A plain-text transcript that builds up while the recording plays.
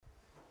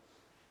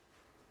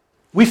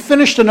We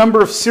finished a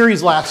number of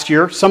series last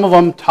year, some of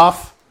them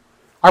tough.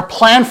 Our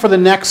plan for the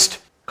next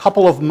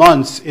couple of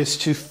months is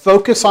to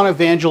focus on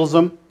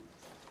evangelism,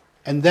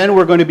 and then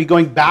we're going to be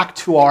going back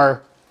to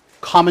our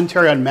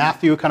commentary on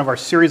Matthew, kind of our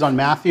series on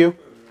Matthew.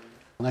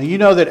 Now, you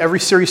know that every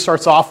series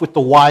starts off with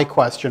the why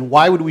question.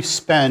 Why would we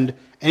spend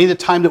any of the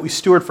time that we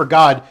steward for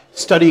God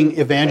studying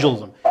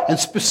evangelism? And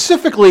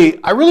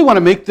specifically, I really want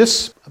to make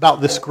this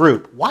about this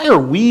group. Why are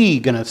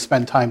we going to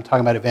spend time talking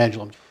about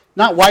evangelism?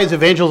 Not why is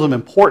evangelism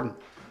important,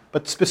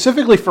 but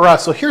specifically for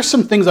us. So here's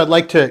some things I'd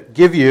like to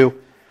give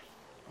you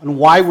on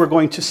why we're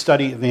going to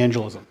study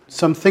evangelism.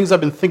 Some things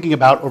I've been thinking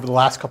about over the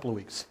last couple of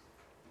weeks.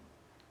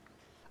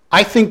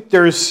 I think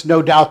there's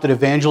no doubt that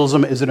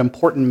evangelism is an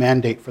important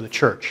mandate for the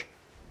church.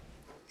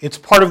 It's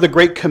part of the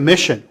Great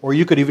Commission, or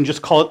you could even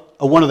just call it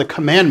one of the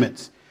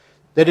commandments,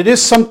 that it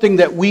is something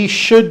that we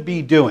should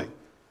be doing.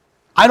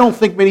 I don't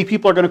think many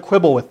people are going to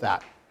quibble with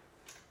that.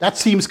 That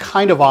seems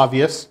kind of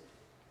obvious.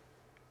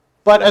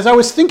 But as I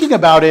was thinking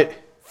about it,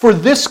 for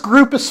this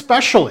group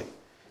especially,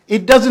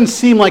 it doesn't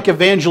seem like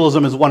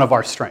evangelism is one of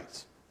our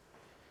strengths.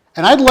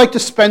 And I'd like to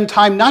spend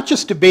time not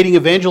just debating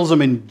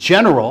evangelism in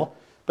general,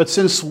 but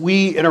since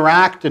we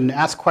interact and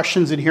ask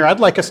questions in here, I'd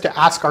like us to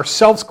ask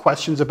ourselves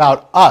questions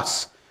about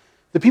us.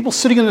 The people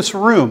sitting in this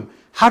room,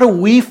 how do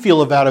we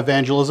feel about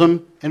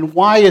evangelism, and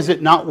why is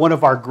it not one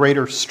of our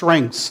greater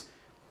strengths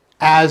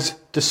as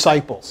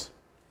disciples?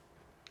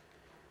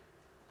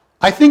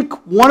 I think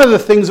one of the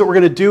things that we're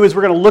going to do is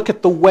we're going to look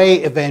at the way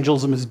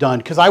evangelism is done,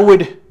 because I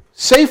would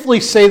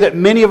safely say that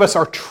many of us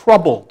are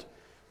troubled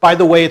by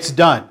the way it's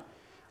done.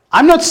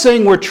 I'm not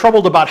saying we're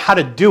troubled about how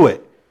to do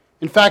it.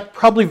 In fact,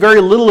 probably very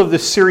little of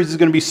this series is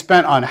going to be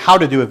spent on how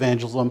to do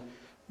evangelism.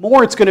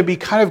 More, it's going to be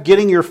kind of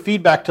getting your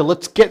feedback to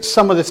let's get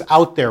some of this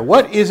out there.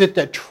 What is it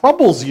that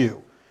troubles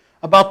you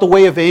about the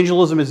way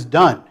evangelism is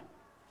done?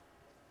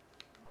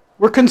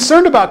 We're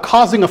concerned about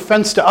causing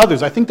offense to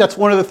others. I think that's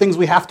one of the things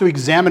we have to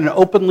examine and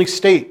openly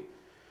state.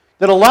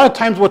 That a lot of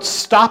times what's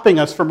stopping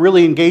us from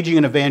really engaging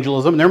in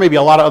evangelism, and there may be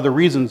a lot of other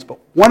reasons, but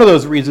one of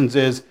those reasons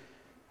is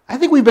I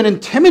think we've been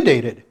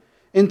intimidated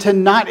into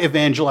not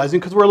evangelizing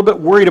because we're a little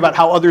bit worried about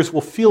how others will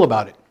feel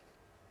about it.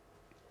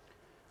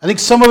 I think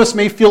some of us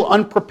may feel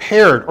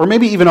unprepared or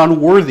maybe even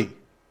unworthy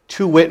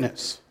to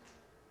witness.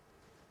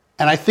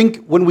 And I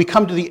think when we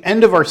come to the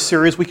end of our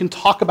series, we can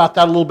talk about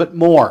that a little bit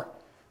more.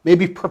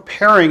 Maybe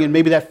preparing and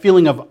maybe that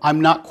feeling of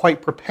I'm not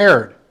quite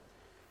prepared.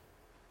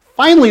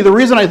 Finally, the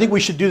reason I think we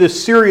should do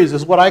this series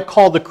is what I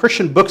call the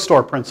Christian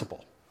bookstore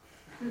principle.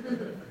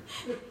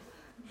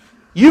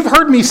 You've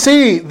heard me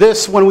say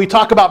this when we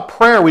talk about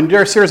prayer, when we do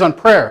our series on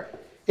prayer.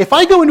 If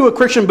I go into a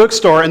Christian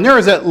bookstore and there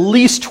is at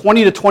least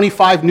 20 to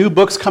 25 new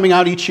books coming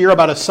out each year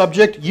about a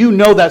subject, you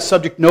know that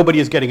subject, nobody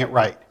is getting it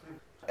right.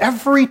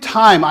 Every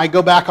time I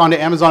go back onto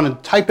Amazon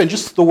and type in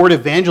just the word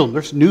evangelism,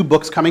 there's new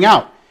books coming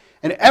out.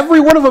 And every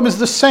one of them is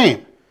the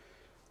same.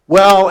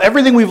 Well,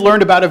 everything we've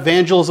learned about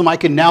evangelism, I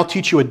can now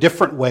teach you a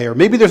different way, or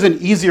maybe there's an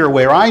easier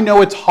way, or I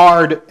know it's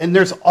hard, and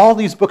there's all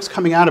these books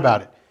coming out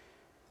about it.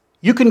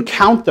 You can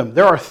count them.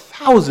 There are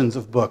thousands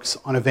of books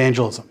on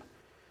evangelism.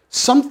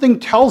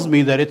 Something tells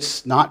me that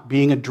it's not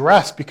being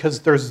addressed because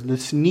there's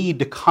this need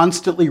to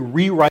constantly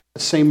rewrite the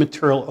same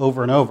material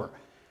over and over.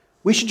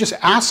 We should just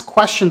ask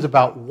questions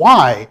about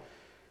why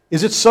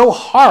is it so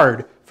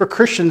hard for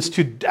Christians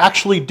to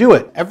actually do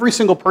it. Every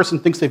single person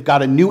thinks they've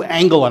got a new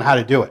angle on how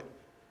to do it.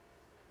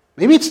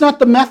 Maybe it's not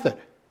the method.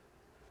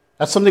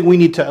 That's something we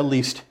need to at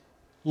least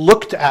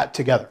look at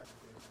together.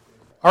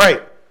 All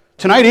right,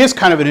 tonight is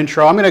kind of an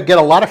intro. I'm going to get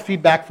a lot of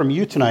feedback from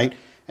you tonight.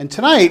 And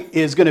tonight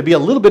is going to be a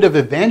little bit of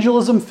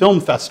Evangelism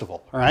Film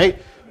Festival, all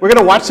right? We're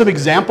going to watch some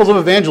examples of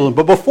evangelism.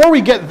 But before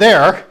we get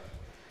there,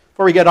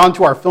 before we get on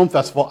to our film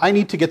festival, I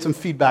need to get some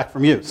feedback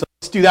from you. So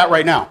let's do that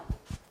right now.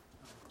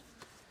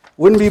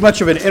 Wouldn't be much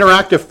of an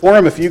interactive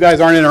forum if you guys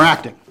aren't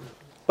interacting.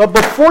 But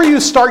before you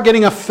start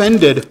getting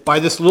offended by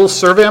this little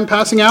survey I'm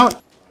passing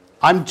out,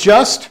 I'm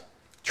just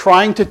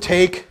trying to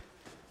take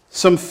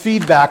some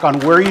feedback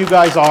on where you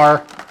guys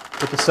are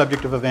with the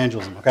subject of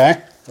evangelism,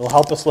 okay? It'll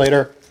help us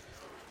later.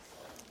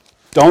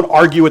 Don't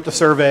argue with the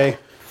survey.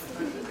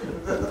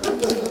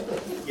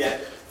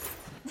 Yet.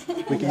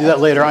 We can do that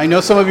later. I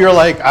know some of you are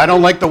like, I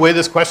don't like the way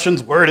this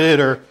question's worded,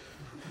 or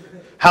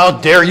how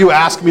dare you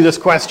ask me this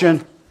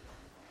question?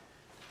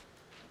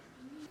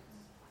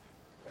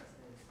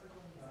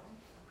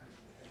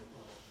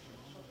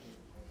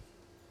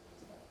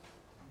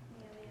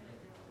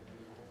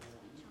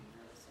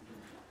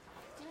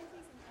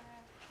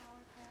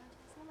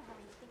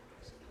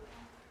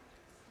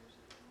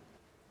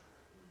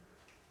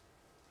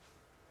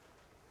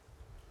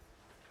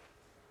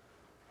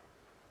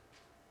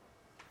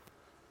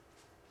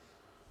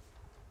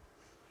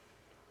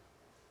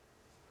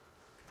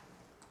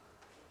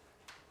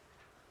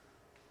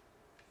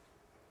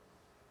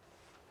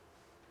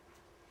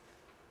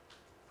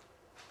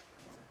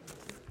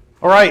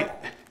 All right,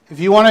 if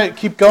you want to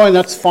keep going,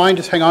 that's fine.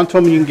 Just hang on to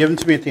them and you can give them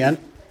to me at the end.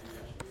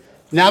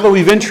 Now that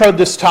we've introed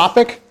this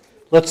topic,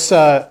 let's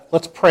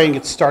pray and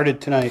get started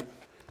tonight.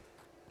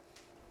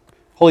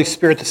 Holy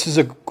Spirit, this is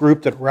a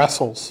group that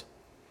wrestles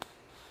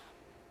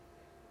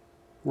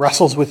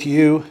with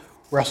you,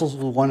 wrestles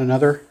with one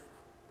another,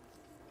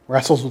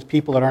 wrestles with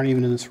people that aren't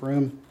even in this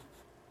room.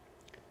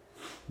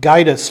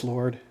 Guide us,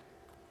 Lord.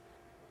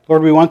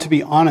 Lord, we want to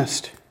be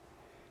honest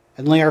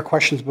and lay our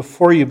questions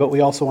before you, but we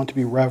also want to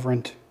be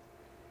reverent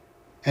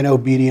and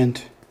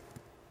obedient.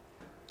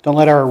 Don't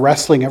let our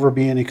wrestling ever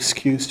be an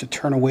excuse to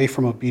turn away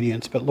from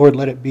obedience, but Lord,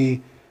 let it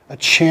be a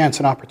chance,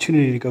 an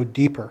opportunity to go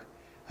deeper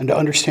and to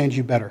understand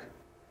you better.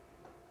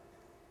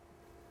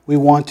 We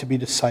want to be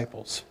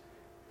disciples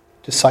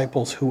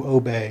who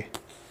obey.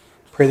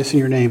 Pray this in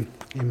your name.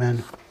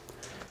 Amen.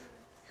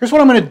 Here's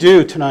what I'm going to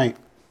do tonight.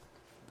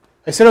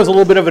 I said it was a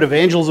little bit of an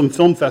evangelism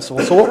film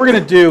festival, so what we're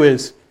going to do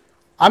is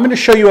I'm going to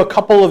show you a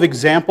couple of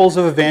examples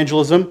of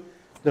evangelism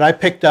that I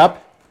picked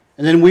up,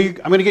 and then I'm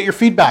going to get your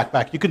feedback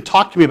back. You can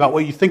talk to me about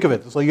what you think of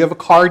it. So you have a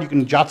card, you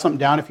can jot something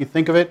down if you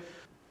think of it.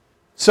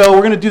 So we're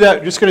going to do that.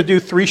 We're just going to do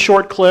 3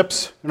 short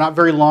clips. They're not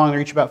very long.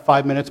 They're each about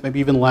 5 minutes, maybe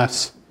even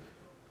less.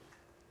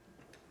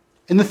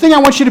 And the thing I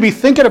want you to be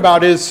thinking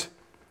about is,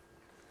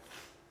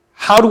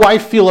 how do I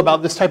feel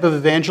about this type of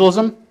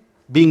evangelism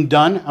being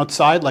done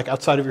outside, like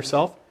outside of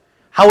yourself?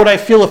 How would I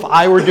feel if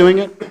I were doing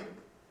it?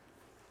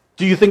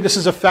 Do you think this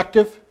is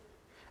effective?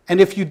 And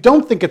if you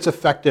don't think it's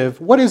effective,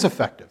 what is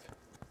effective?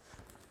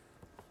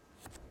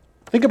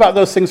 Think about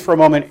those things for a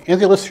moment.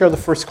 Anthony, let's share the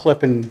first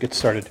clip and get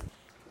started.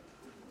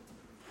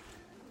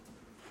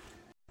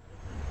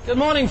 Good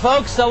morning,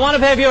 folks. I want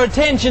to have your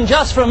attention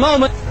just for a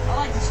moment. I'd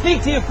like to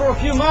speak to you for a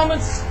few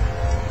moments.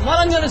 What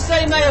I'm going to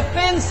say may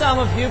offend some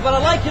of you, but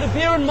I'd like you to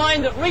bear in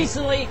mind that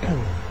recently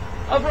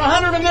over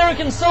 100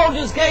 American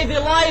soldiers gave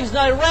their lives in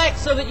Iraq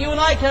so that you and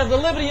I can have the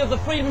liberty of the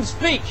freedom of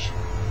speech.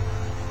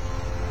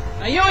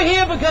 Now you're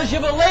here because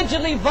you've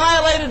allegedly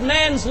violated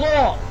man's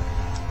law.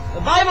 The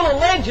Bible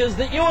alleges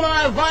that you and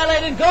I have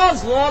violated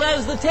God's law, that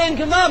is the 10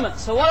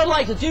 Commandments. So what I'd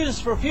like to do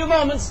just for a few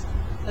moments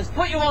is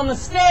put you on the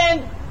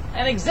stand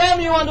and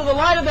examine you under the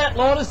light of that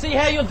law to see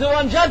how you'll do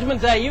on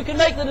Judgment Day. You can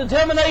make the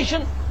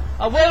determination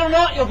of whether or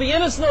not you'll be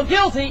innocent or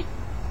guilty,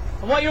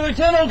 and what your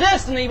eternal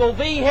destiny will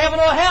be, heaven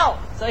or hell.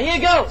 So here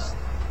goes.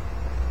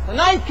 The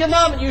 9th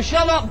commandment, you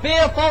shall not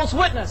bear false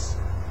witness.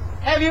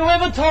 Have you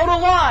ever told a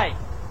lie?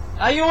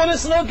 Are you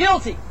innocent or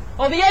guilty?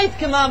 Or the 8th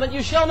commandment,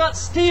 you shall not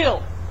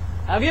steal.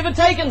 Have you ever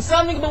taken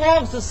something that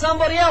belongs to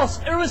somebody else,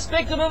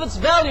 irrespective of its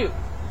value?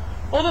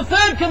 Or the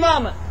 3rd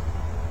commandment,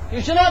 you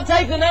shall not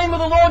take the name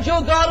of the Lord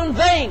your God in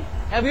vain.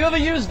 Have you ever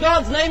used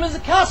God's name as a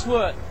cuss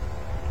word?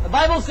 The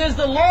Bible says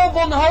the Lord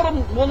will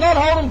not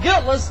hold him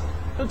guiltless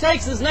who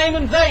takes his name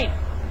in vain.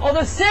 Or the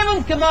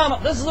 7th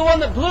commandment, this is the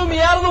one that blew me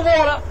out of the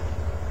water.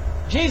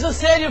 Jesus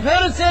said, you've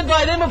heard it said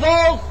by them of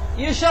old,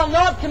 you shall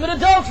not commit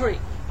adultery.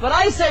 But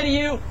I say to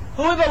you,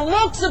 whoever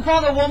looks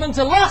upon a woman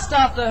to lust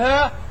after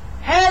her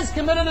has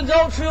committed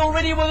adultery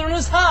already with her in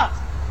his heart.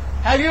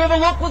 Have you ever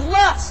looked with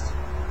lust?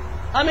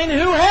 I mean,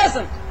 who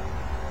hasn't?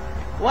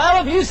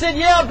 Well, if you said,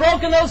 yeah, I've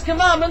broken those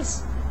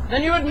commandments,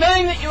 then you're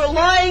admitting that you're a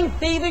lying,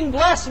 thieving,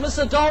 blasphemous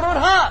adulterer at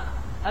heart.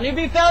 And you'll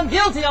be found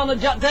guilty on the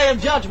day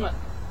of judgment.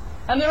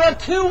 And there are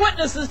 2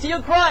 witnesses to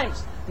your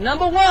crimes.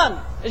 Number 1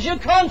 is your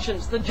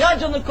conscience, the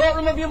judge on the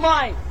courtroom of your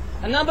mind.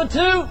 And number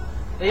 2,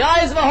 the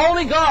eyes of a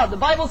holy God. The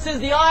Bible says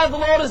the eye of the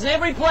Lord is in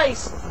every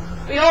place,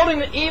 beholding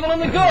the evil and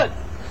the good.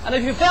 And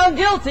if you're found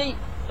guilty,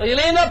 well,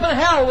 you'll end up in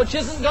hell, which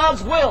isn't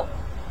God's will.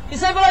 You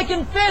say, but I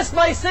confess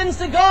my sins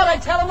to God. I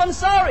tell him I'm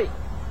sorry.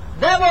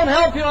 That won't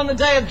help you on the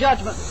day of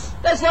judgment.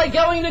 That's like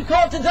going to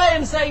court today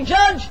and saying,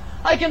 Judge,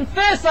 I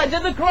confess I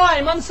did the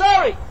crime. I'm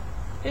sorry.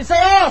 You say,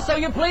 oh, so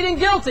you're pleading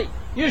guilty.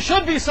 You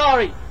should be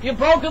sorry. You've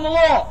broken the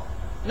law.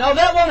 No,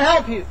 that won't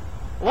help you.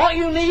 What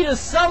you need is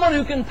someone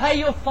who can pay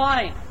your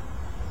fine.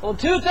 Well,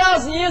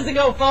 2,000 years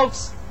ago,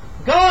 folks,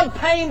 God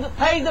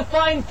paid the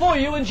fine for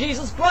you in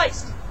Jesus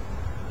Christ.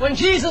 When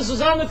Jesus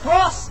was on the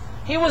cross,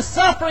 he was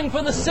suffering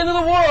for the sin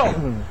of the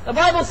world. The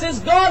Bible says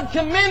God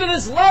commended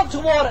his love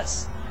toward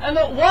us, and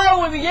that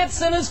while we were yet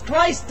sinners,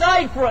 Christ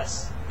died for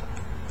us.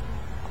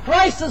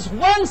 Christ has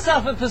once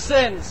suffered for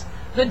sins,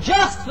 the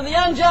just for the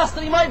unjust,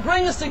 that he might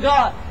bring us to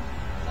God.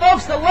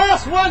 Folks, the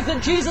last words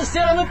that Jesus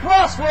said on the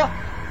cross were,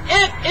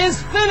 it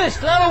is finished.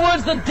 In other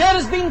words, the debt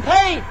has been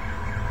paid.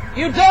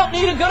 You don't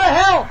need to go to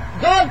hell.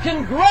 God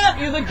can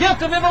grant you the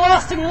gift of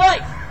everlasting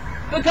life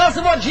because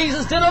of what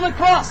Jesus did on the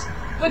cross.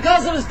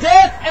 Because of his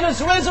death and his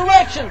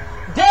resurrection,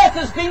 death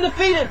has been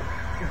defeated.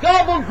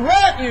 God will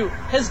grant you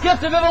his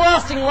gift of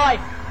everlasting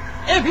life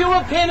if you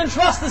repent and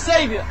trust the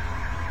Savior.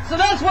 So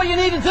that's what you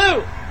need to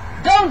do.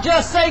 Don't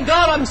just say,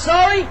 God, I'm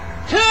sorry.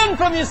 Turn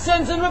from your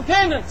sins in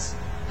repentance.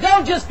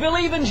 Don't just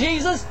believe in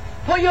Jesus.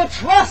 Put your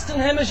trust in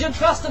him as your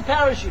trust a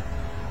parachute.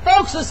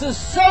 Folks, this is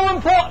so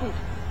important.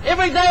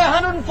 Every day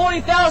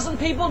 140,000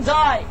 people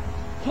die.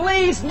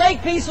 Please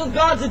make peace with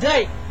God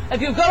today.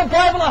 If you've got a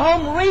Bible at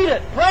home, read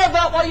it. Pray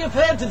about what you've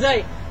heard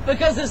today,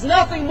 because there's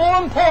nothing more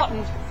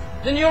important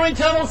than your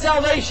eternal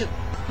salvation.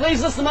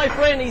 Please listen to my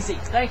friend Easy.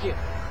 Thank you.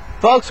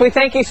 Folks, we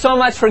thank you so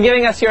much for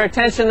giving us your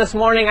attention this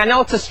morning. I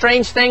know it's a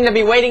strange thing to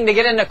be waiting to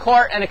get into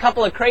court and a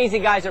couple of crazy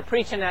guys are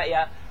preaching at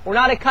you. We're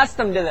not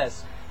accustomed to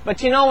this.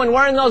 But you know, when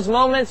we're in those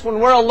moments, when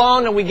we're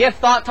alone and we give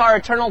thought to our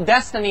eternal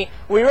destiny,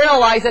 we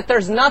realize that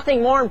there's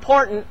nothing more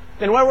important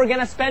than where we're going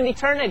to spend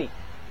eternity.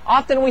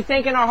 Often we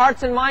think in our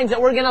hearts and minds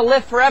that we're going to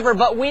live forever,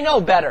 but we know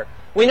better.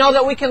 We know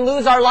that we can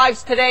lose our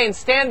lives today and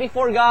stand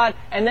before God,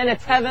 and then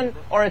it's heaven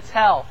or it's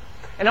hell.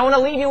 And I want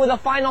to leave you with a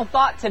final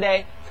thought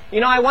today. You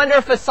know, I wonder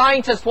if a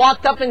scientist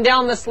walked up and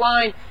down this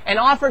line and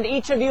offered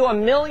each of you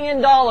 $1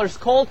 million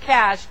cold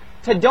cash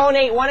to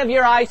donate one of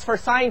your eyes for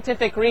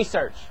scientific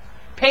research.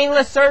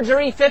 Painless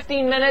surgery,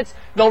 15 minutes,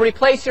 they'll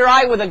replace your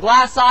eye with a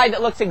glass eye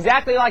that looks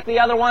exactly like the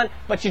other one,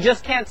 but you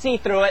just can't see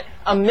through it.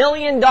 $1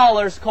 million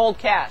cold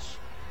cash.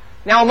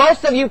 Now,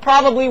 most of you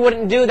probably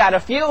wouldn't do that. A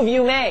few of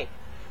you may.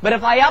 But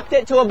if I upped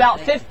it to about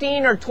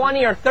 15 or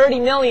 20 or 30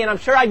 million, I'm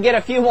sure I'd get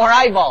a few more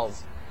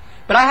eyeballs.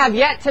 But I have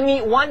yet to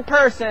meet one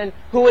person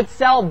who would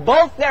sell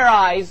both their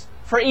eyes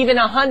for even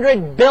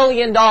 $100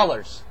 billion.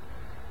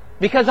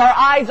 Because our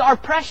eyes are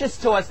precious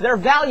to us. They're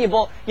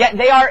valuable, yet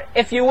they are,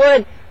 if you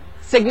would,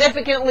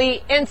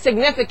 significantly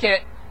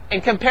insignificant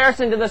in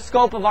comparison to the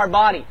scope of our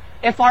body.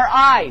 If our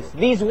eyes,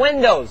 these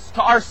windows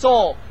to our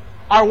soul,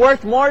 are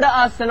worth more to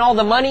us than all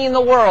the money in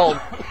the world,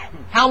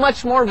 how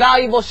much more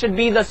valuable should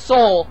be the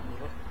soul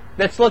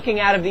that's looking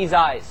out of these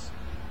eyes?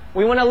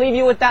 We want to leave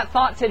you with that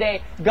thought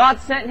today. God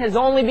sent His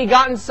only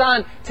begotten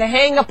Son to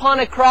hang upon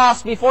a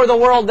cross before the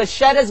world, to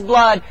shed His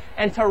blood,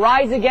 and to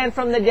rise again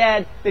from the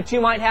dead that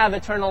you might have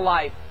eternal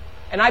life.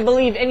 And I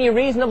believe any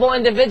reasonable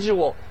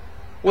individual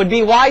would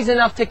be wise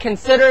enough to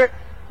consider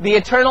the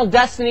eternal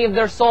destiny of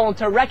their soul and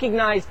to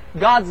recognize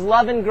God's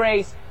love and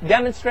grace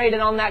demonstrated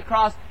on that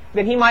cross,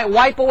 that He might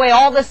wipe away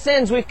all the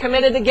sins we've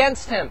committed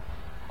against Him.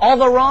 All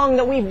the wrong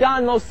that we've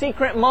done, those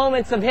secret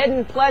moments of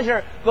hidden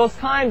pleasure, those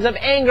times of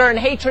anger and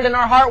hatred in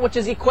our heart which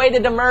is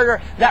equated to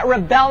murder, that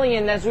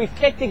rebellion as we've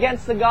kicked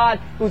against the God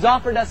who's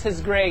offered us His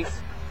grace.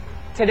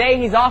 Today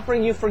He's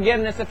offering you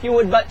forgiveness if you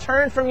would but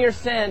turn from your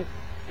sin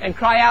and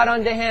cry out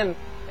unto Him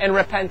in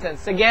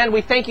repentance. Again,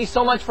 we thank you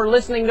so much for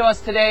listening to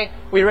us today.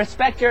 We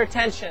respect your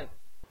attention.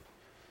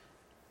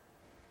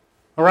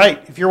 All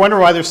right, if you're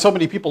wondering why there's so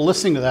many people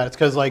listening to that, it's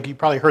because, like you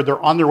probably heard,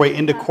 they're on their way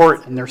into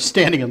court and they're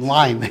standing in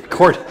line. The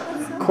court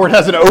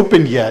hasn't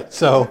opened yet.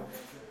 So,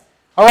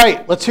 all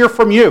right, let's hear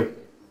from you.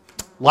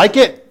 Like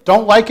it?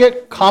 Don't like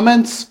it?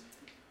 Comments?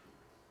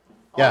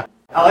 Yeah.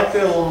 I liked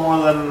it a little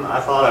more than I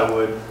thought I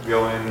would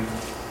going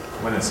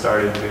when it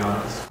started, to be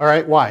honest. All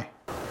right, why?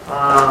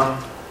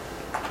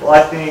 Well,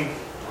 I think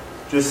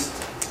just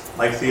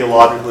like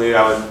theologically,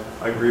 I would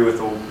agree with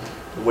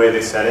the way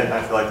they said it, and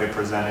I feel like they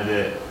presented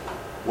it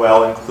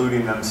well,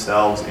 including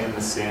themselves in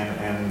the sin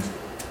and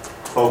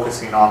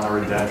focusing on the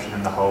redemption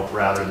and the hope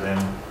rather than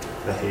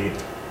the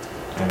hate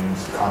and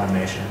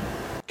condemnation.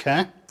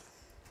 Okay.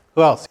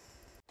 Who else?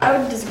 I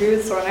would disagree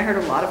with Soren. I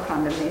heard a lot of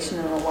condemnation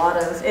and a lot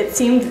of,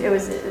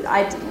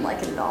 I didn't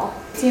like it at all.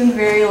 It seemed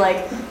very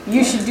like,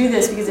 you should do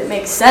this because it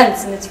makes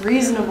sense and it's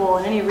reasonable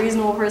and any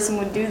reasonable person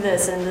would do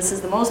this and this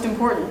is the most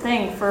important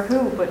thing. For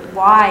who? But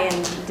why?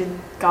 And did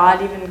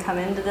God even come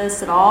into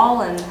this at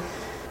all? And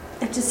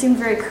it just seemed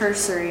very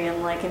cursory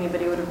and like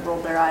anybody would have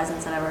rolled their eyes and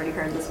said, I've already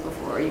heard this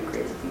before, you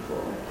crazy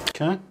people.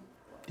 Okay.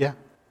 Yeah.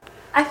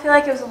 I feel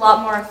like it was a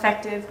lot more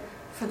effective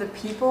for the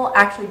people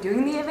actually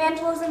doing the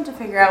evangelism to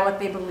figure out what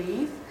they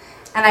believe.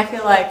 And I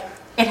feel like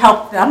it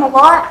helped them a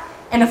lot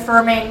in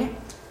affirming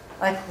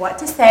like what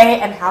to say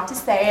and how to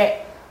say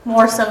it,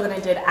 more so than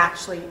it did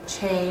actually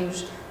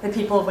change the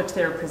people of which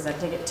they were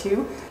presenting it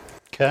to.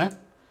 Okay.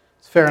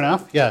 It's fair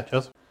enough. Yeah,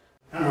 Joseph.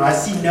 I don't know, I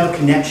see no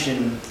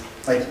connection.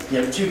 Like, you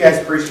have two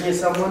guys preaching at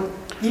someone,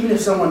 even if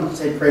someone,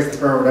 say, prays the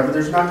prayer or whatever,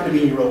 there's not going to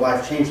be any real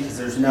life change because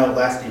there's no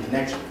lasting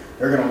connection.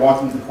 They're going to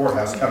walk into the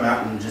courthouse, come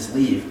out, and just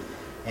leave.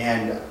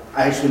 And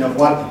I actually know a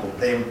lot of people,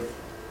 they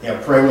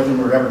pray with them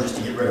or whatever just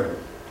to get rid of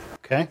them.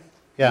 Okay.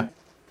 Yeah.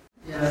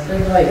 Yeah, I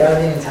think like out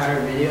of the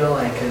entire video,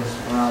 like, cause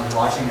when I was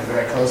watching it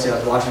very closely, I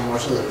was watching more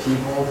so the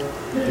people.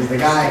 Because the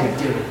guy, I could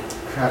give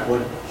a crap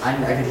what, I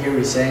could hear what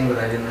he's saying, but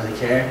I didn't really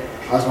care.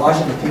 I was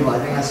watching the people, I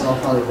think I saw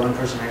probably one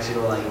person actually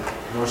go like,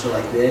 more so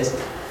like this,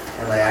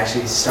 and like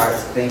actually start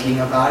thinking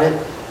about it.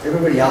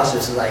 Everybody else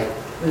just was like,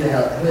 who the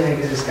heck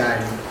is this guy?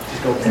 And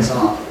just go piss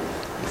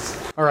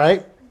off. All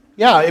right.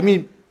 Yeah, I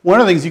mean,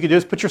 one of the things you could do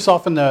is put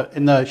yourself in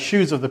the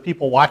shoes of the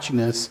people watching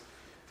this.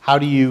 How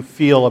do you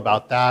feel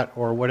about that,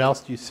 or what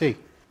else do you see?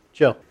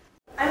 Jill.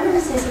 I'm going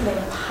to say something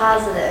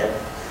positive.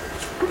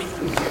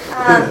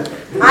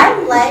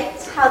 I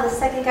liked how the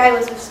second guy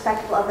was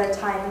respectful of their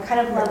time and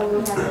kind of leveled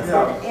him and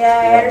said, yeah,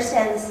 I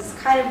understand this is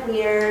kind of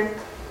weird.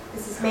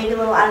 This is maybe a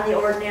little out of the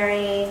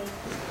ordinary.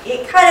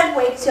 It kind of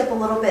wakes you up a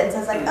little bit and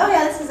says like, oh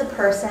yeah, this is a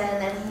person,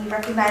 and he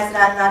recognized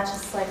that I'm not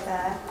just like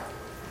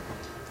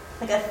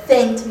a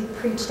thing to be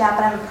preached at,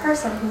 but I'm a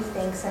person who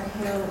thinks and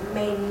who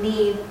may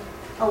need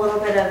a little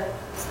bit of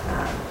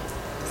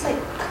it's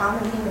like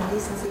common human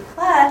decency.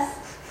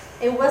 Plus,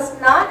 it was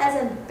not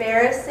as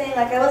embarrassing,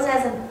 like I wasn't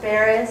as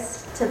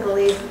embarrassed to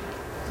believe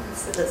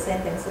the same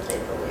things that they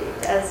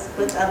believed as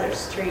with other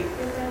street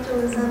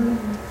evangelism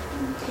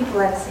people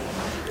I've seen.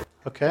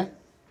 Okay.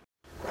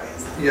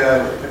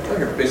 Yeah, I think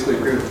I basically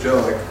agree with Joe,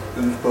 like,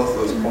 in both of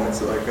those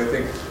points. Like, I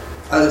think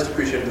I just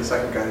appreciated the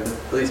second guy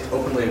at least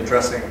openly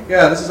addressing,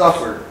 yeah, this is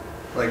awkward.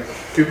 Like,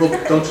 people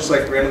don't just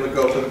like randomly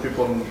go up to other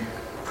people and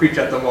preach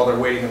at them while they're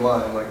waiting in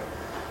line. Like,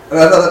 and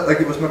I thought that,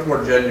 like, it was much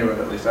more genuine.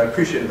 At least I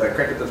appreciated that.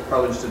 Granted, that's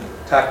probably just a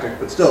tactic,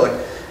 but still, like,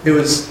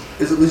 is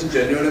at least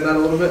genuine in that a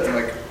little bit, and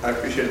like I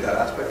appreciated that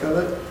aspect of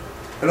it.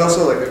 And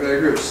also, like, I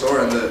agree with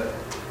Soren that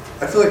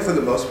I feel like for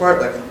the most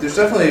part, like, there's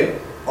definitely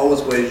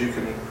always ways you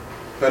can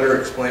better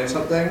explain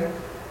something,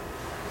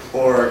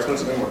 or explain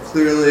something more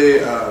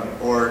clearly,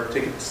 or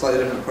take a slightly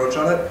different approach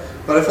on it.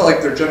 But I felt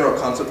like their general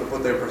concept of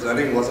what they were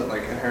presenting wasn't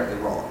like inherently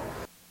wrong.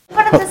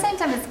 But at the same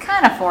time, it's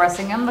kind of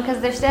forcing them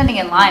because they're standing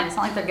in line. It's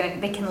not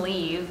like they can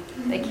leave.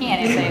 They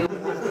can't if they,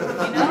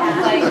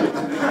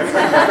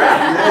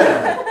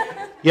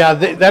 Yeah,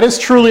 that is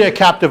truly a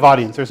captive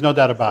audience. There's no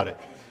doubt about it.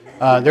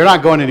 They're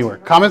not going anywhere.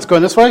 Comments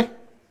going this way?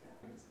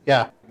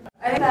 Yeah.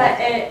 I think that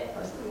it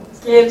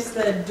gives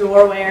the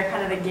doorway or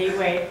kind of the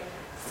gateway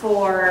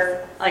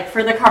for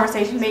further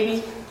conversation,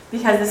 maybe,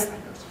 because this,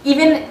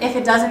 even if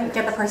it doesn't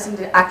get the person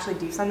to actually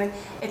do something,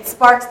 it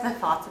sparks the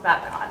thoughts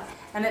about God,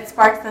 and it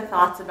sparks the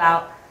thoughts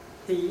about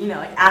the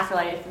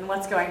afterlife and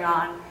what's going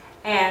on.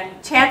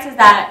 And chances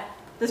that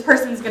this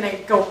person's gonna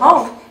go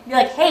home and be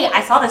like, hey,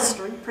 I saw this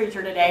street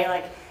preacher today.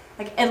 Like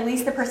at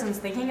least the person's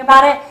thinking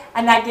about it,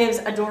 and that gives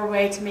a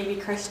doorway to maybe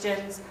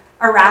Christians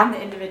around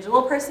the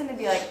individual person to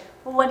be like,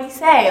 well, what did he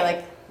say?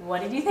 Like,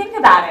 what did you think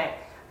about it?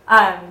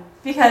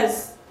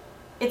 Because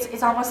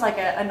it's almost like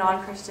a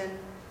non-Christian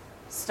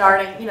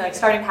starting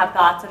to have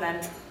thoughts and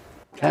then.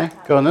 Okay,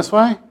 going this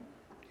way?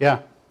 Yeah.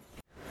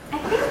 I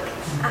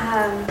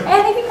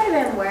think it could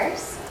have been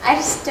worse. I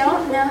just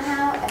don't know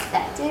how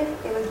effective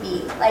it would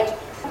be. Like,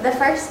 the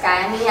first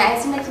guy, I mean, yeah,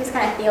 it seemed like he was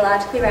kind of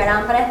theologically right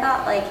on, but I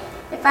thought, like,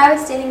 if I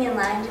was standing in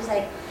line just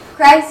like,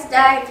 Christ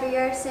died for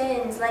your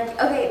sins, like,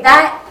 okay,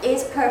 that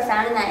is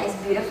profound and that is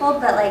beautiful,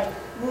 but, like,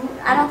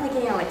 I don't think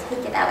anyone would take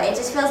it that way. It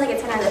just feels like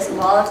it's kind of this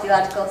wall of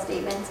theological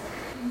statements.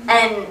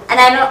 And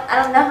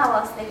I don't know how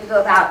else they could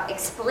go about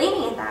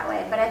explaining it that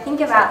way, but I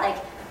think about, like,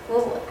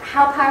 well,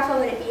 how powerful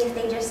would it be if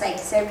they just, like,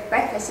 served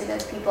breakfast to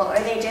those people, or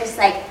they just,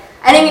 like,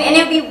 and it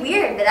would be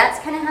weird, but that's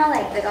kind of how,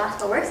 like, the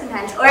gospel works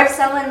sometimes. Or if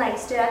someone, like,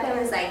 stood up and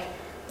was like,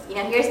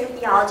 here's the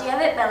theology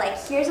of it, but, like,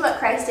 here's what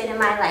Christ did in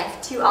my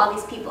life to all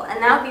these people,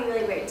 and that would be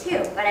really weird too.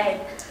 But I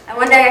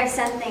wonder if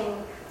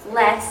something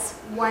less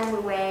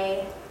one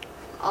way,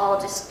 all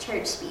just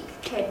church speak,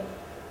 could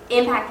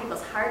impact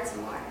people's hearts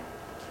more.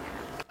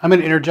 I'm going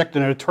to interject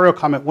an editorial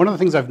comment. One of the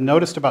things I've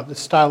noticed about this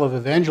style of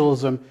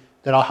evangelism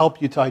that I'll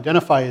help you to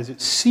identify is it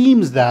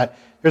seems that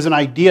there's an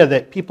idea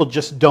that people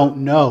just don't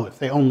know. If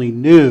they only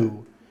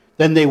knew,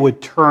 then they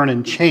would turn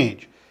and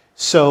change.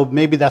 So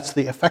maybe that's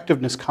the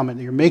effectiveness comment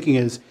that you're making,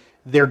 is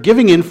they're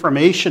giving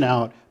information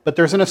out, but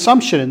there's an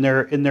assumption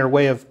in their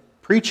way of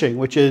preaching,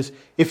 which is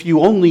if you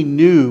only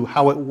knew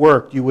how it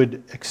worked, you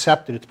would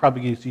accept it. It's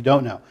probably because you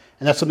don't know.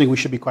 And that's something we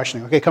should be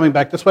questioning. Okay, coming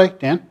back this way,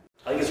 Dan?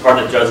 I think it's hard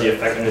to judge the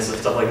effectiveness of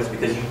stuff like this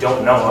because you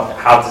don't know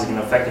how this is going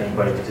to affect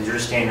anybody, because you're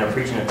just standing there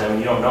preaching at them and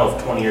you don't know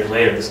if 20 years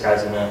later this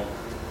guy's going to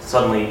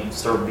suddenly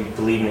start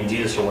believing in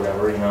Jesus or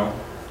whatever,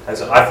 And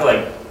so I feel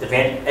like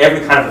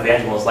every kind of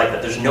evangelism is like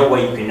that. There's no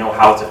way you can know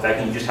how it's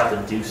affecting. You just have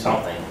to do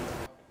something.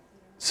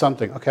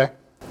 Something, okay.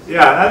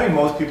 Yeah, and I think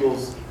most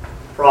people's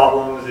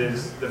problems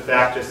is the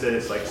fact just that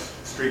it's like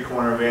street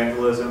corner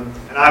evangelism,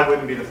 and I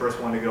wouldn't be the first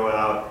one to go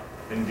out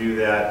and do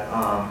that.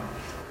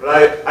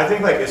 But I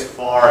think, like, as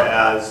far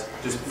as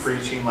just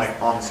preaching,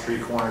 like, on the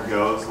street corner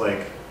goes,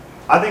 like,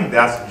 I think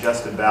that's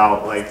just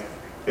about, like,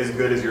 as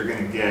good as you're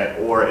going to get,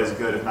 or as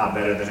good, if not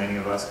better, than any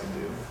of us can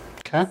do.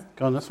 Okay,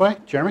 going this way.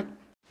 Jeremy?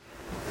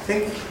 I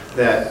think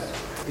that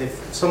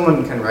if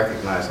someone can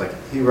recognize, like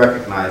he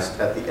recognized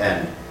at the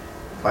end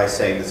by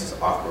saying this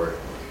is awkward,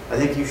 I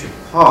think you should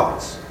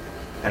pause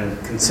and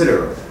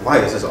consider, why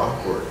is this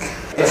awkward?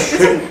 It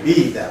shouldn't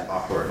be that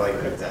awkward.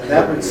 Like,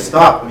 that would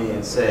stop me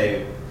and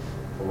say,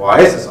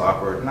 why is this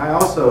awkward? And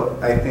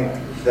I think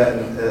that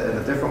in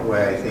a different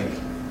way, I think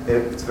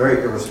it's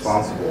very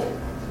irresponsible.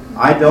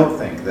 I don't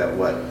think that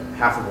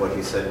half of what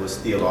he said was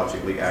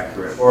theologically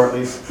accurate, or at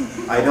least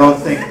I don't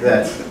think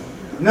that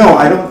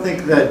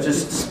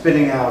just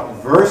spitting out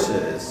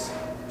verses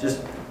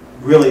just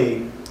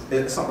really,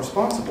 it's not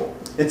responsible.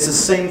 It's the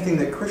same thing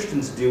that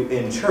Christians do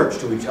in church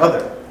to each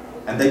other,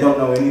 and they don't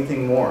know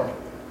anything more.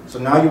 So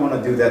now you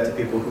want to do that to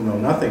people who know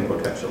nothing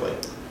potentially.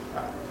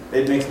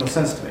 It makes no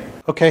sense to me.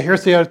 Okay,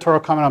 here's the editorial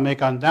comment I'll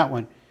make on that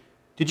one.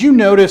 Did you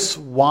notice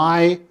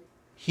why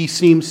he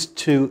seems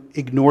to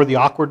ignore the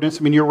awkwardness?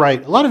 I mean, you're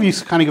right. A lot of you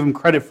kind of give him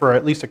credit for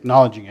at least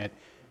acknowledging it.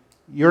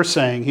 You're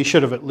saying he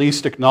should have at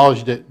least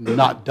acknowledged it and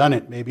not done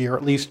it, maybe, or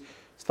at least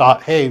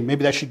thought, hey,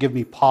 maybe that should give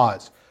me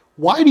pause.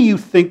 Why do you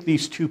think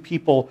these two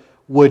people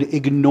would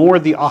ignore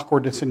the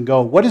awkwardness and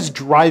go? What is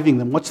driving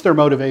them? What's their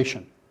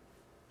motivation?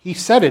 He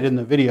said it in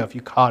the video, if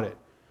you caught it.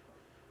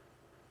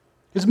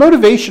 His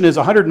motivation is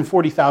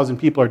 140,000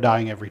 people are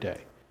dying every day.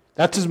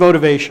 That's his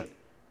motivation.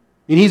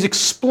 And he's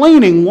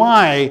explaining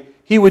why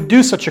he would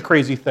do such a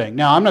crazy thing.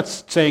 Now, I'm not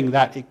saying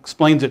that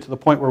explains it to the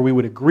point where we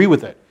would agree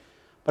with it,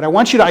 but I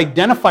want you to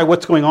identify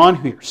what's going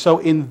on here. So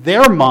in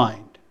their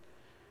mind,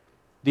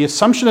 the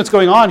assumption that's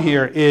going on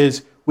here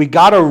is we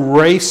got to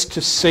race to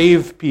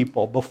save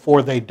people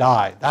before they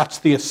die. That's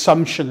the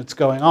assumption that's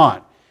going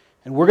on.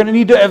 And we're going to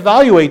need to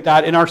evaluate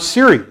that in our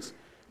series.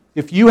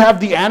 If you have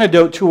the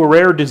antidote to a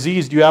rare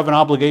disease, do you have an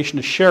obligation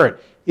to share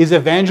it? Is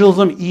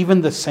evangelism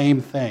even the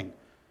same thing?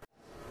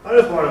 I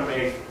just want to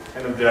make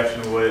an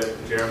objection to what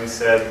Jeremy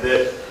said,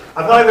 that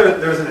I feel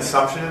like there's an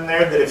assumption in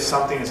there that if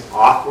something is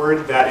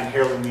awkward, that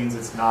inherently means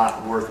it's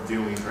not worth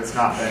doing or it's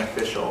not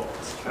beneficial.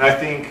 And I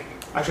think,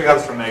 actually I got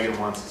this from Megan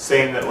once,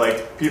 saying that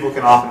like people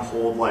can often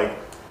hold like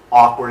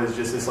awkward as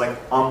just this like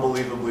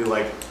unbelievably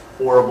like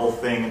horrible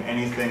thing, and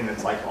anything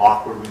that's like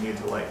awkward we need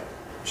to like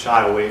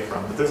shy away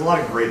from. But there's a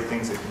lot of great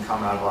things that can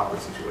come out of awkward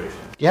situations.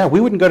 Yeah,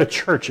 we wouldn't go to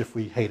church if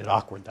we hated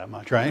awkward that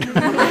much, right?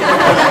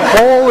 The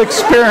whole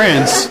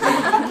experience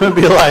would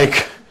be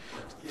like,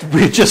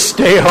 we just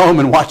stay home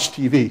and watch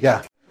TV,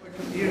 yeah.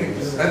 I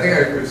think I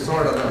agree with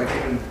Soren on that, like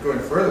even going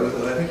further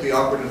with it, I think the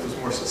awkwardness was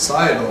more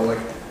societal, like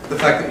the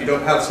fact that you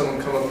don't have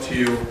someone come up to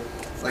you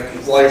like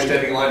while you're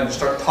standing in line and just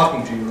start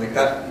talking to you, like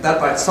that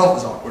by itself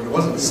is awkward. It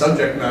wasn't the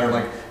subject matter,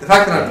 like the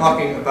fact that I'm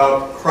talking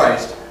about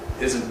Christ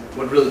isn't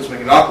what really was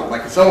making it awkward.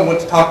 Like if someone went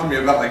to talk to me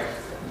about like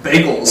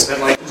bagels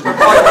and like start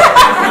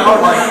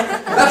talking,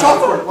 like that's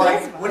awkward.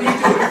 Like what are you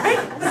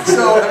doing?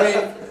 So I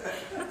mean,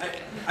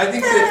 I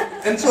think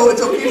that, and so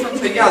it's okay for them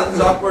to say, yeah, this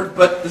is awkward,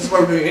 but this is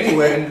what we're doing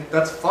anyway, and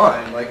that's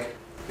fine. Like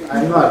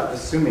I'm not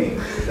assuming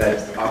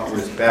that awkward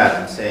is bad.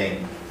 I'm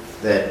saying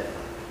that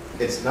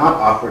it's not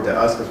awkward to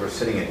us because we're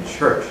sitting in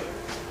church,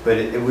 but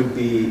it would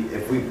be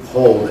if we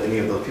polled any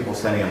of those people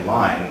standing in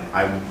line.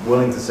 I'm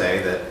willing to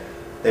say that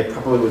they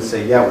probably would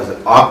say, yeah, was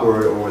it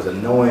awkward, or was it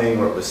annoying,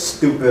 or it was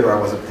stupid, or I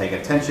wasn't paying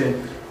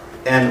attention.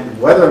 And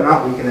whether or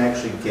not we can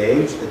actually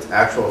gauge its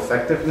actual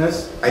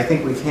effectiveness, I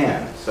think we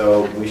can.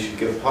 So we should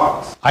give a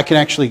pause. I'm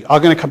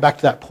going to come back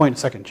to that point in a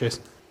second,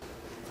 Jason.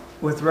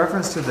 With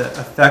reference to the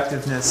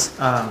effectiveness,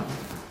 a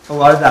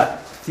lot of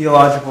that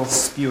theological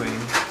spewing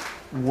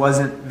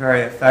wasn't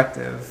very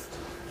effective,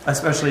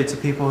 especially to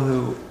people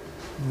who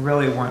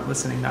really weren't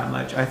listening that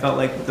much. I felt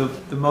like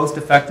the most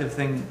effective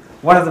thing,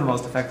 one of the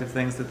most effective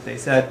things that they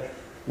said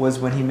was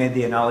when he made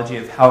the analogy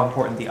of how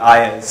important the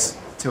eye is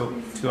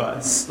to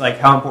us, like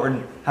how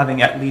important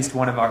having at least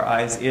one of our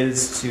eyes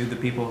is to the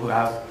people who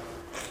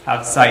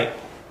have sight,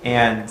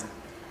 and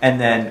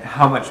then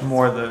how much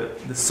more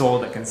the soul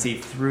that can see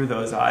through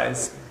those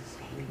eyes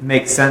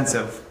makes sense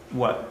of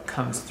what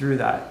comes through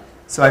that.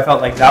 So I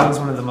felt like that was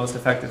one of the most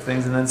effective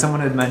things. And then someone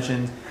had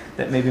mentioned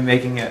that maybe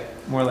making it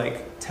more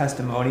like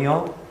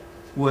testimonial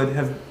would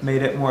have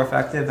made it more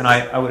effective, and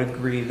I would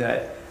agree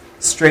that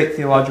straight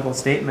theological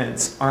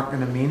statements aren't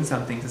going to mean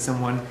something to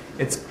someone.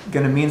 It's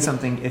going to mean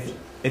something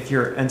if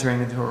you're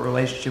entering into a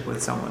relationship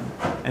with someone.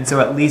 And so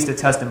at least a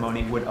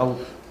testimony would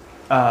open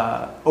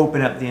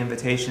up the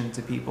invitation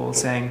to people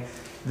saying,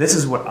 this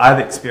is what I've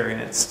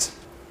experienced.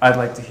 I'd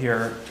like to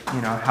hear,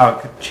 how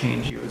it could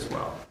change you as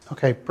well.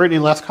 Okay, Brittany,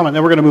 last comment.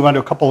 Then we're going to move on to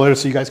a couple letters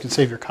so you guys can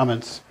save your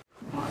comments.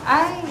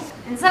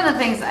 In some of the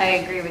things I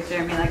agree with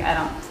Jeremy, like I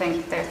don't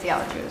think their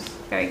theology was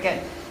very good.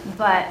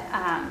 But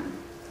I'm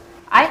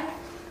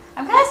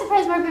kind of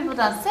surprised more people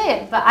don't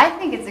say it, but I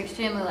think it's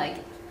extremely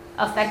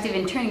effective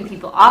in turning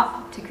people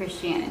off to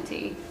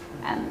Christianity,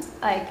 and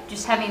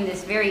just having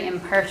this very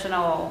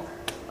impersonal,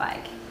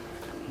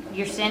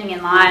 you're standing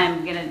in line,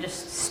 I'm gonna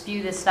just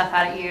spew this stuff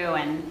out at you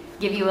and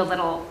give you a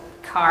little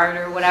card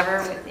or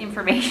whatever with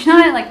information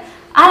on it.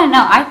 I don't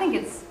know. I think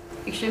it's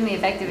extremely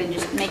effective in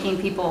just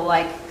making people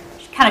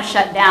kind of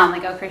shut down,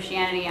 oh,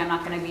 Christianity, I'm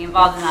not going to be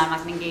involved in that, I'm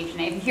not going to engage in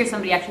it. If you hear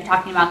somebody actually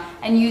talking about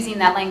and using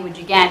that language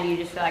again, you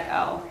just feel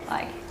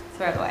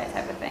throw it away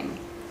type of thing.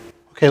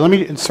 Okay, let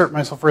me insert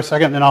myself for a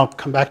second, and then I'll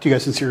come back to you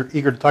guys since you're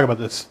eager to talk about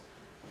this.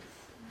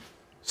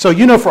 So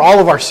for all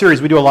of our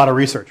series, we do a lot of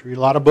research. We read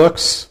a lot of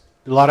books,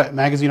 do a lot of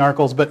magazine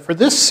articles, but for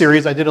this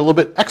series, I did a little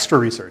bit extra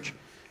research.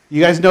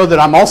 You guys know that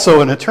I'm also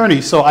an attorney,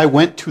 so I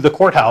went to the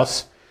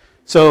courthouse.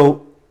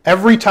 So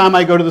every time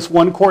I go to this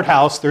one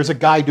courthouse, there's a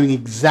guy doing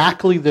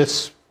exactly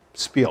this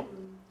spiel.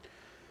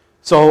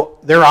 So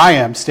there I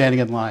am standing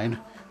in line.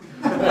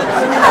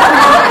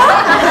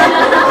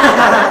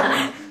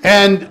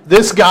 And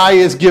this guy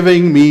is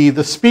giving me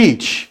the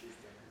speech.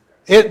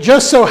 It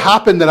just so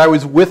happened that I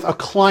was with a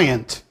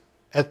client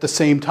at the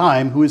same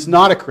time who is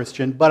not a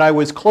Christian, but I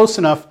was close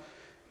enough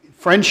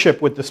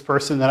friendship with this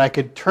person that I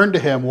could turn to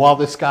him while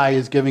this guy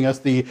is giving us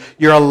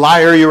you're a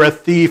liar, you're a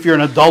thief, you're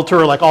an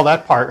adulterer, all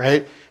that part,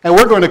 right? And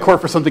we're going to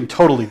court for something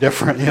totally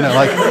different,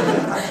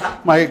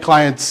 my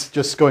client's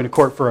just going to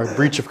court for a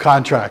breach of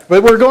contract.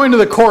 But we're going to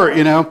the court,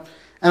 And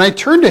I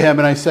turned to him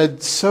and I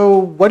said, so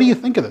what do you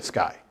think of this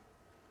guy?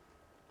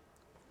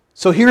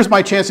 So here's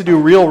my chance to do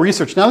real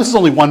research. Now this is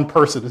only one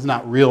person, it's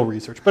not real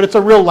research, but it's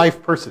a real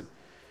life person.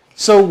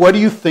 So what do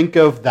you think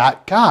of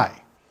that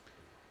guy?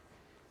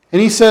 And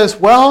he says,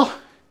 well,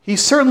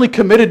 he's certainly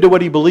committed to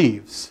what he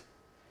believes.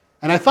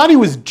 And I thought he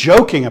was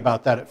joking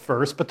about that at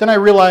first, but then I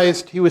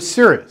realized he was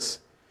serious.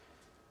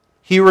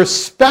 He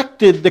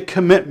respected the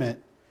commitment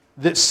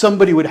that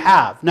somebody would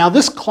have. Now,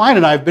 this client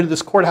and I have been to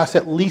this courthouse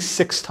at least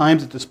 6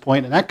 times at this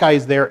point, and that guy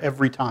is there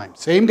every time.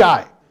 Same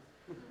guy.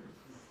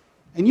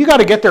 And you got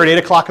to get there at 8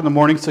 o'clock in the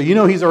morning, so you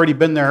know he's already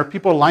been there.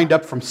 People are lined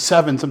up from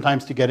 7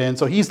 sometimes to get in,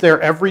 so he's there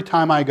every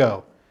time I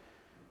go.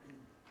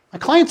 My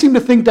client seemed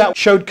to think that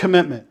showed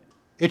commitment.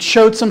 It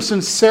showed some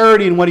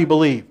sincerity in what he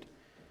believed.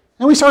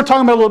 And we started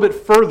talking about it a little bit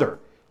further,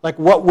 like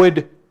what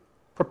would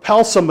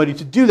propel somebody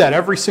to do that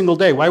every single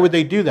day? Why would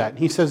they do that? And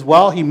he says,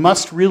 well, he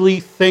must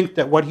really think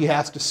that what he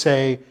has to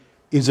say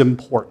is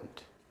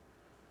important.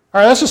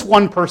 All right, that's just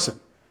one person.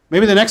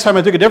 Maybe the next time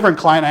I took a different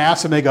client, I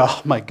asked them, they go,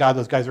 oh my God,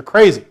 those guys are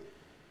crazy.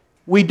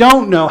 We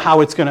don't know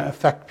how it's going to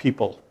affect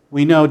people.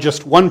 We know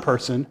just one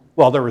person,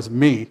 well, there was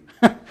me,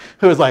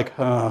 who was like,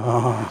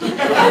 oh.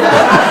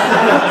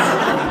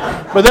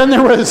 But then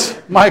there was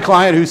my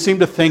client who seemed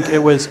to think it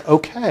was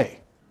okay.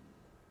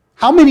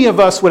 How many of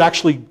us would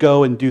actually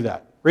go and do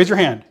that? Raise your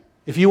hand.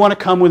 If you want to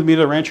come with me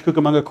to the Rancho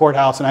Cucamonga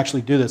courthouse and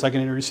actually do this, I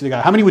can introduce you to the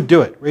guy. How many would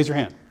do it? Raise your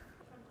hand.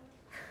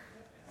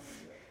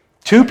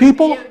 2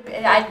 people? Do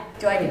I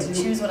get to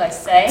choose what I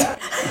say?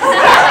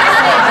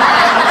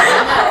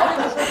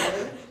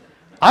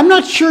 I'm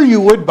not sure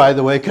you would, by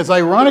the way, because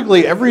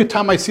ironically, every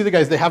time I see the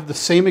guys, they have the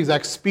same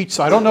exact speech.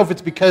 So I don't know if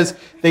it's because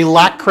they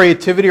lack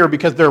creativity or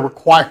because they're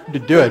required to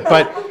do it.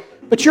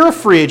 But you're a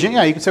free agent.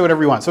 Yeah, you can say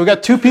whatever you want. So we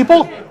got 2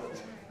 people?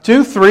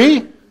 2,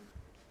 3?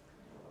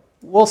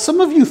 Well, some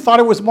of you thought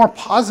it was more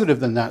positive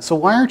than that, so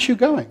why aren't you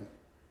going?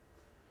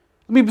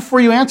 Before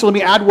you answer, let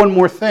me add one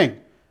more thing.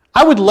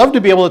 I would love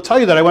to be able to tell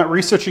you that I went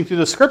researching through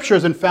the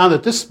scriptures and found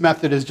that this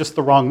method is just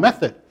the wrong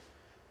method.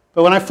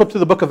 But when I flip to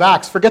the book of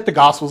Acts, forget the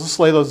Gospels, let's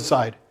lay those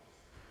aside.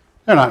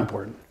 They're not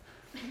important.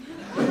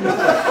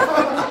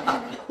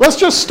 Let's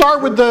just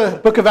start with the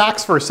book of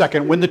Acts for a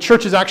second, when the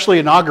church is actually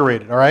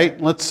inaugurated, all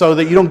right? So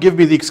that you don't give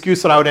me the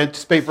excuse that I would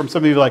anticipate from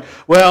some of you like,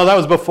 well, that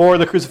was before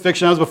the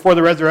crucifixion, that was before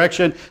the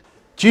resurrection.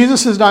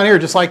 Jesus is not here,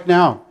 just like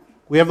now.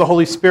 We have the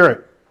Holy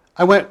Spirit.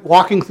 I went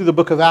walking through the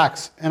book of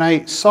Acts, and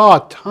I saw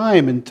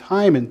time and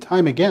time and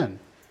time again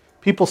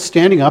people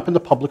standing up in the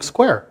public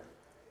square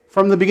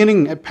from the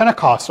beginning at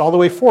Pentecost all the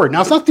way forward.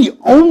 Now, it's not the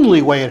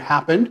only way it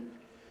happened,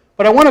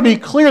 but I want to be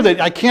clear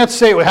that I can't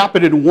say it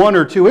happened in 1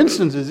 or 2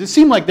 instances. It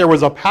seemed like there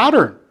was a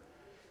pattern.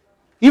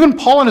 Even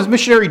Paul on his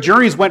missionary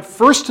journeys went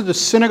first to the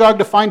synagogue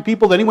to find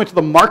people, then he went to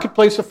the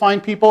marketplace to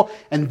find people,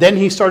 and then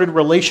he started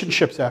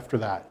relationships after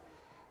that.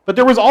 But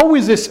there was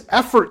always this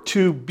effort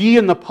to be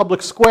in the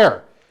public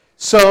square.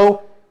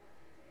 So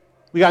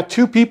we got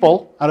 2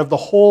 people out of the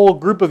whole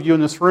group of you in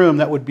this room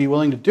that would be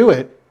willing to do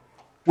it.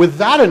 With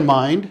that in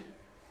mind,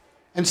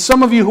 and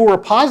some of you who were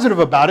positive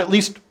about it, at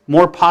least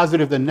more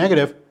positive than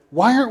negative,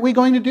 why aren't we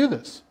going to do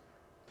this?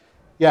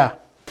 Yeah.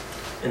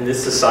 In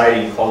this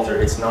society and culture,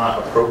 it's not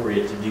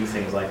appropriate to do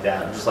things like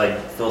that. Just like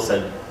Phil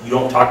said, you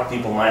don't talk to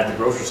people in line at the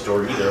grocery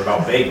store either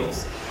about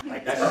bagels.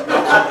 Like, that's just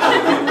not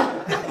something you do.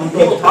 When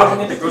people talk to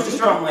me at the grocery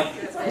store, I'm like,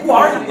 who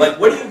are you? Like,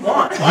 what do you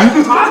want? Why are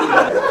you talking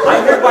about it?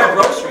 I'm here to buy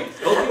groceries.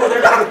 Those people are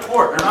there to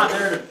support. They're not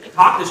there to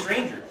talk to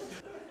strangers.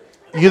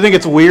 You think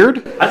it's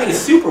weird? I think it's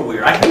super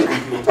weird. I hate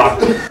when people talk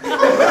to me.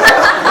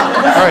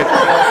 All right.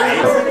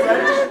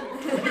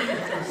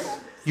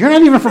 You're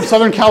not even from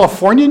Southern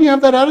California and you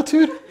have that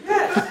attitude?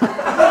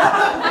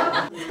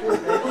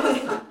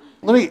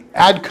 Let me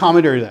add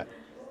commentary to that.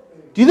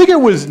 Do you think it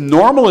was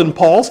normal in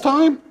Paul's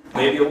time?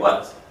 Maybe it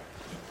was.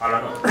 I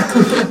don't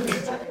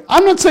know.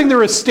 I'm not saying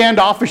they're as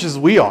standoffish as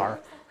we are,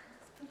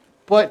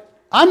 but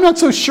I'm not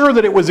so sure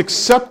that it was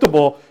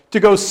acceptable to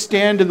go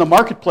stand in the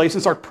marketplace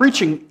and start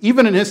preaching,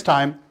 even in his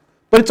time.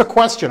 But it's a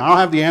question. I don't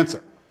have the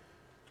answer.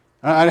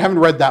 I haven't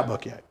read that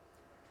book yet.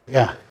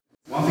 Yeah.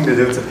 One thing to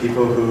do to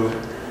people who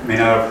may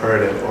not have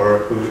heard it or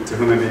to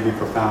whom it may be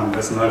profound.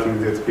 That's another thing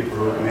to do to people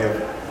who may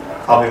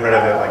have probably heard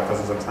of it like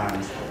dozens of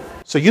times.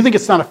 So you think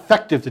it's not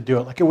effective to do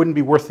it, like it wouldn't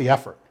be worth the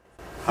effort?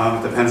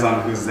 It depends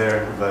on who's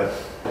there, but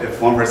if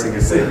one person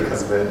gets saved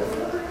because of it,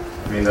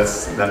 I mean,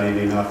 that may be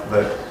enough.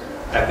 But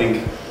I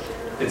think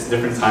it's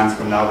different times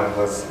from now than it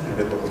was in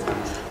biblical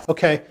times.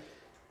 Okay.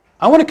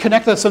 I want to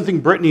connect that to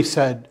something Brittany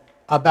said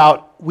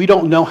about we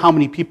don't know how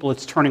many people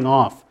it's turning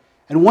off.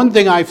 And one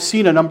thing I've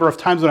seen a number of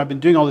times when I've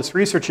been doing all this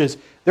research is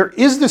there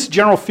is this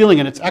general feeling,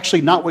 and it's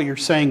actually not what you're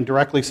saying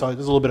directly, so it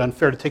is a little bit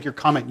unfair to take your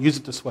comment and use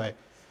it this way.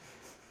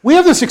 We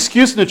have this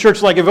excuse in the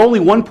church like if only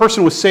one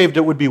person was saved,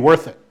 it would be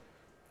worth it.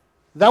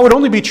 That would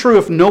only be true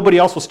if nobody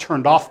else was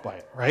turned off by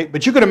it, right?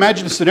 But you could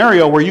imagine a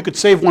scenario where you could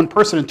save one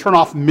person and turn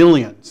off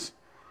millions.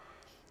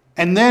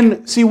 And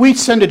then, see, we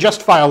tend to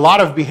justify a lot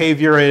of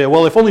behavior.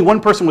 Well, if only one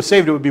person was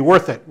saved, it would be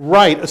worth it.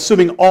 Right,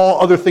 assuming all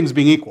other things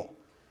being equal.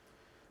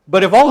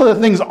 But if all other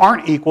things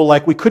aren't equal,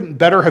 like we couldn't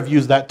better have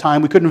used that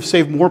time, we couldn't have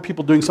saved more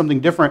people doing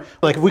something different,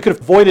 like if we could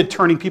have avoided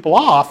turning people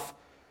off,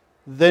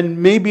 then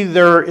maybe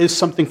there is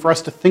something for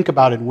us to think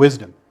about in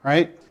wisdom,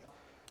 right?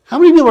 How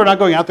many people are not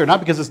going out there,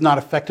 not because it's not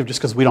effective, just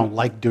because we don't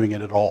like doing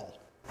it at all?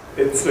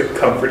 It's a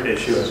comfort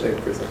issue, I think,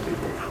 for some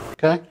people.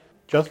 Okay,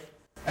 Joseph?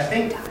 I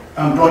think,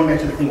 going back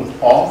to the thing with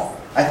Paul,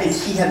 I think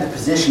he had the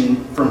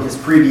position from his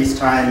previous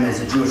time as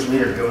a Jewish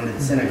leader to go into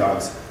the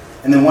synagogues.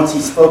 And then once he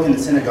spoke in the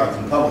synagogues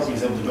in public, he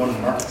was able to go into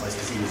the marketplace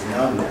because he was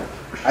known there.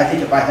 I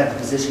think if I had the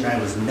position I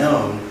was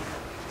known,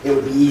 it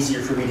would be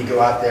easier for me to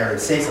go out there and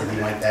say something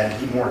like that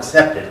and be more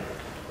accepted.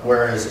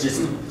 Whereas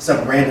just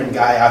some random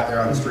guy out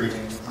there on the street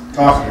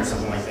talking or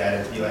something like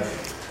that, it'd be like,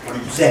 what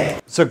are you saying?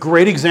 It's a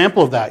great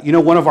example of that. You know,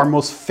 one of our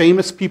most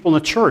famous people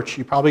in the church,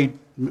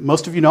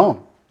 most of you know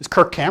him, is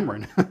Kirk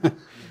Cameron.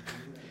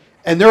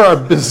 And there are a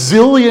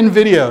bazillion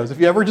videos. If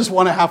you ever just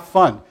want to have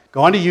fun,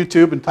 go onto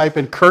YouTube and type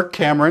in Kirk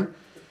Cameron,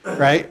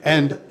 right?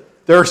 And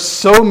there are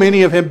so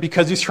many of him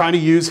because he's trying to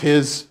use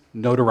his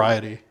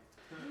notoriety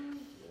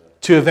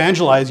to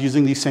evangelize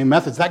using these same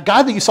methods. That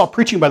guy that you saw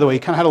preaching, by the way, he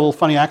kind of had a little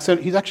funny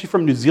accent. He's actually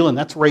from New Zealand.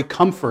 That's Ray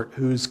Comfort,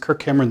 who's Kirk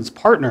Cameron's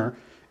partner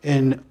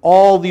in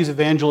all these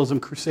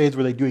evangelism crusades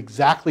where they do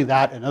exactly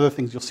that and other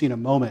things you'll see in a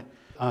moment.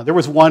 There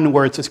was one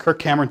where it says Kirk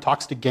Cameron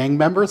talks to gang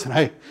members, and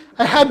I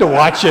had to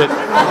watch it.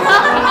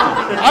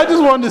 I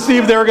just wanted to see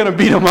if they were going to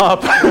beat him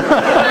up.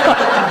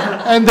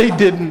 And they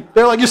didn't.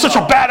 They're like, you're such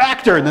a bad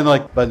actor. And then they're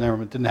like, but never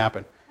mind, it didn't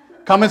happen.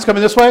 Comments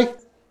coming this way?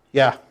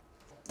 Yeah.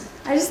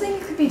 I just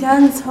think it could be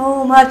done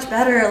so much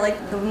better.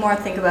 Like, the more I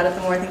think about it,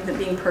 the more I think that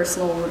being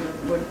personal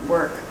would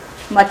work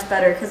much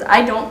better. Because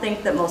I don't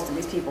think that most of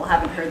these people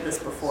haven't heard this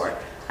before.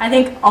 I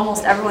think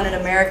almost everyone in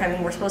America, I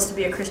mean, we're supposed to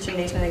be a Christian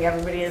nation. I think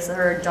everybody has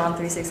heard John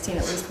 3:16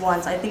 at least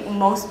once. I think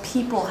most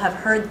people have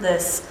heard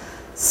this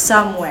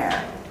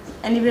somewhere.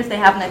 And even if they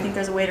haven't, I think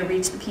there's a way to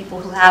reach the people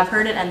who have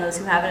heard it and those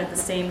who haven't at the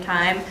same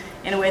time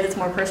in a way that's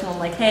more personal.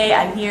 Like, hey,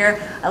 I'm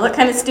here. I look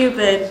kind of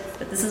stupid,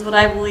 but this is what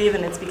I believe,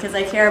 and it's because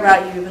I care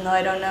about you, even though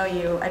I don't know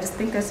you. I just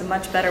think there's a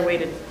much better way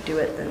to do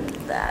it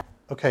than that.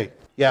 Okay,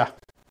 yeah.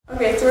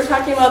 Okay, so we're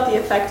talking about the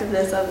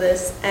effectiveness of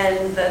this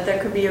and that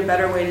there could be a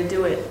better way to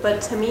do it.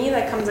 But to me,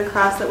 that comes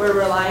across that we're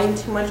relying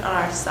too much on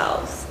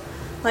ourselves.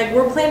 Like,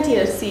 we're planting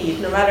a seed,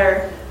 no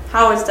matter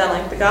how it's done.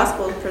 Like, the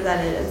gospel is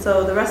presented, and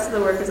so the rest of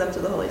the work is up to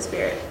the Holy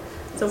Spirit.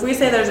 So if we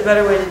say there's a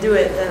better way to do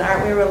it, then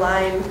aren't we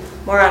relying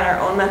more on our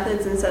own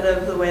methods instead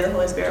of the way the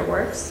Holy Spirit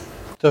works?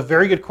 It's a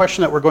very good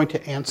question that we're going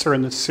to answer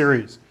in this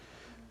series,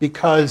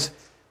 because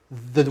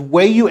the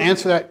way you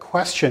answer that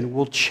question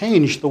will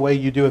change the way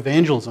you do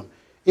evangelism.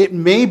 It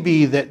may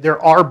be that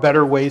there are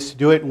better ways to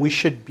do it, and we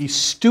should be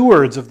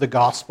stewards of the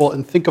gospel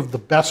and think of the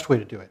best way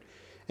to do it.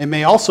 It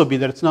may also be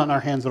that it's not in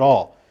our hands at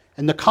all.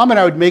 And the comment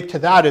I would make to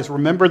that is,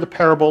 remember the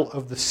parable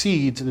of the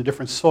seeds in the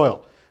different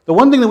soil. The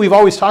one thing that we've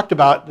always talked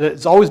about that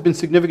has always been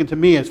significant to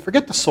me is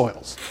forget the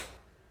soils.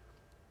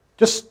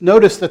 Just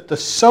notice that the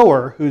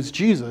sower, who's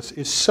Jesus,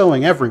 is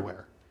sowing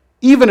everywhere.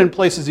 Even in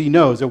places he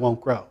knows it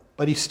won't grow,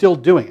 but he's still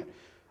doing it.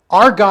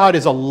 Our God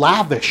is a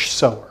lavish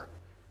sower.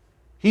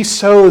 He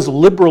sows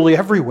liberally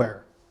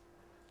everywhere.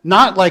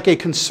 Not like a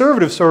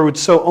conservative sower would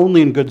sow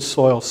only in good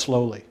soil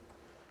slowly.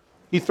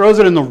 He throws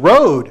it in the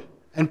road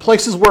and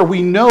places where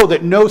we know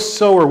that no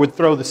sower would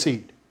throw the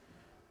seed.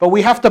 But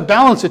we have to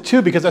balance it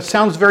too, because that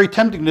sounds very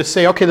tempting to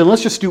say, okay, then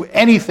let's just do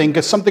anything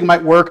because something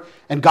might work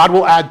and God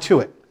will add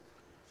to it.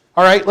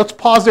 All right, let's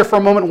pause there for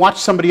a moment and watch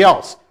somebody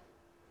else.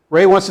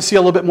 Ray wants to see a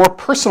little bit more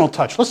personal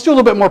touch. Let's do a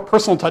little bit more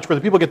personal touch where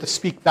the people get to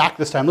speak back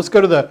this time. Let's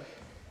go to the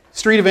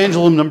street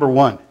evangelism number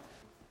 1.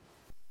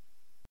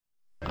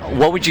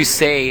 What would you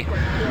say,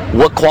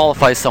 what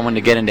qualifies someone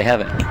to get into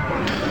heaven?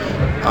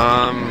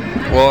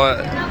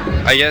 Well,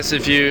 I guess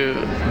if you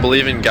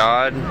believe in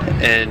God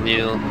and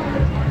you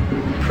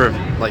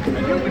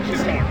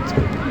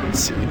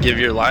give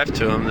your life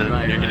to Him,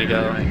 then you're going to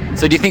go.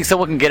 So do you think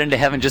someone can get into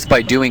heaven just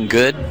by doing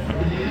good?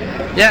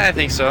 Yeah, I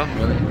think so.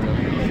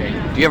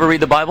 Do you ever read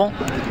the Bible?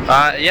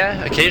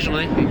 Yeah,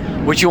 occasionally.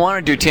 What you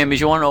want to do, Tim, is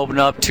you want to open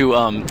up to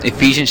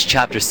Ephesians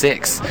chapter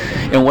 6.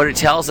 And what it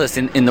tells us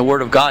in the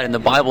Word of God, in the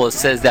Bible, it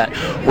says that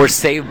we're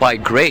saved by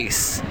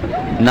grace,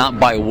 not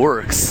by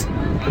works.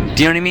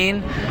 Do you know what I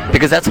mean?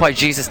 Because that's why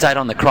Jesus died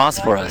on the cross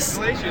for us.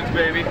 Congratulations,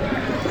 baby.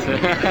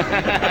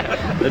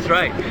 That's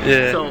right.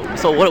 Yeah.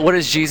 So what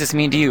does Jesus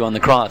mean to you on the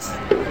cross?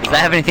 Does that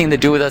have anything to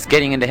do with us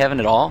getting into heaven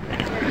at all?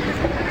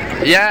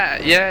 Yeah,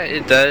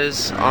 it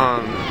does.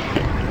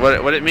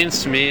 What it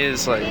means to me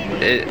is like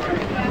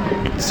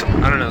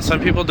I don't know. Some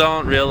people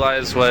don't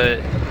realize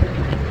what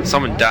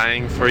someone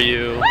dying for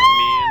you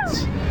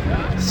means.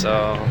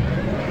 So.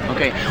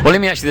 Okay. Well,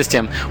 let me ask you this,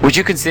 Tim. Would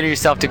you consider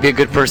yourself to be a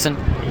good person?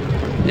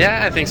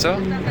 Yeah, I think so. All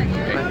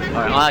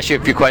right, I'll ask you a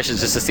few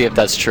questions just to see if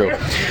that's true.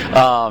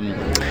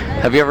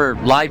 Have you ever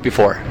lied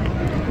before?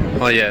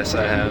 Well, yes,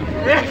 I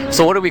have.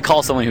 So what do we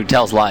call someone who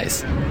tells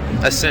lies?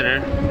 A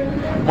sinner.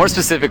 More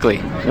specifically,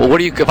 well,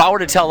 if I were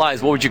to tell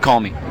lies, what would you call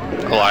me?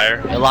 A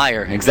liar. A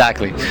liar,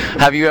 exactly.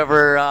 Have you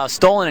ever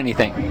stolen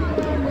anything?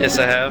 Yes,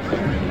 I have.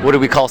 What do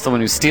we call someone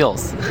who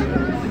steals?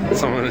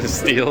 Someone who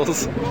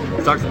steals?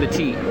 Starts with a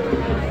T.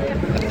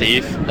 A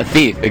thief. A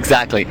thief,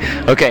 exactly.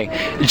 Okay,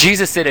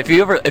 Jesus said if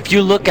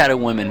you look at a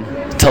woman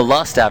to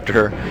lust after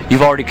her,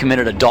 you've already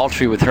committed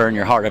adultery with her in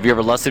your heart. Have you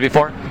ever lusted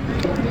before?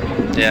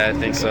 Yeah, I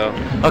think so.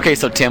 Okay,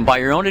 so Tim, by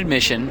your own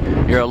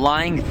admission, you're a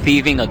lying,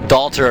 thieving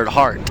adulterer at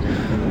heart.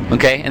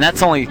 Okay? And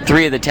that's only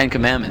 3 of the 10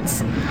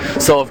 commandments.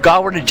 So if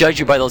God were to judge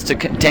you by those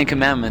 10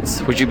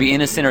 commandments, would you be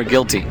innocent or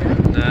guilty?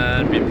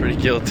 I'd be pretty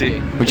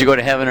guilty. Would you go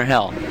to heaven or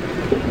hell?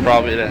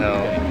 Probably to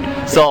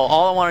hell. So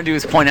all I want to do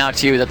is point out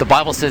to you that the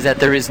Bible says that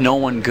there is no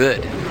one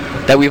good.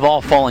 That we've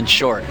all fallen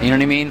short. You know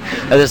what I mean?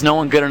 That there's no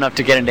one good enough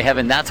to get into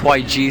heaven. That's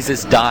why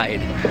Jesus died.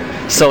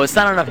 So it's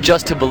not enough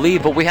just to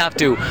believe, but we have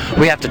to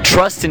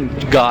trust in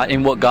God,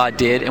 in what God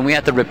did, and we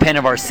have to repent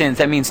of our sins.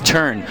 That means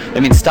turn.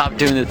 That means stop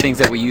doing the things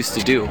that we used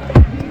to do.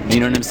 You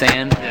know what I'm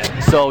saying?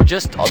 So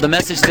just the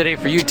message today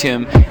for you,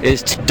 Tim,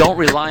 is don't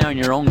rely on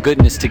your own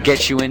goodness to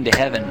get you into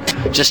heaven.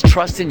 Just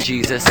trust in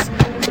Jesus.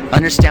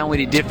 Understand what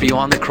He did for you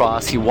on the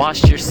cross. He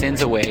washed your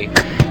sins away,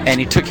 and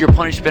He took your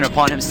punishment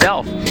upon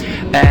Himself.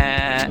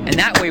 And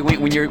that way,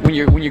 when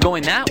you're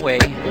going that way,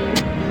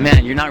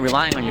 man, you're not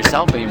relying on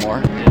yourself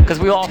anymore, because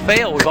we all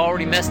fail. We've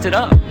already messed it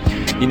up,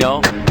 you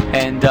know.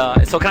 And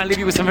so, can I leave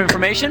you with some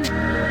information?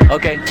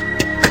 Okay.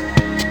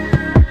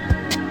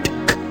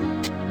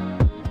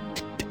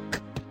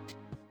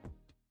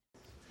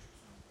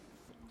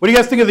 What do you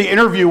guys think of the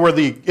interview where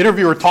the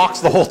interviewer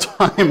talks the whole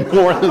time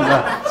more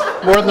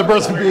than the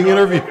person being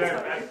interviewed?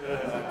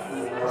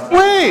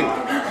 Wait!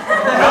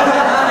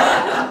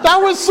 That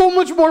was so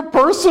much more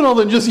personal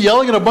than just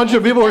yelling at a bunch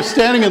of people who are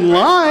standing in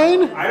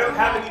line. I don't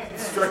have any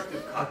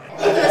constructive comment. I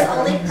think it was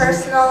only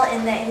personal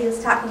in that he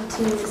was talking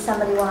to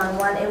somebody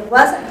one-on-one. It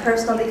wasn't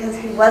personal because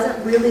he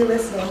wasn't really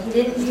listening. He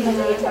didn't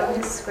deviate from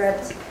his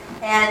script,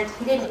 and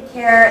he didn't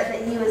care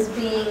that he was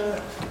being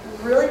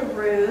really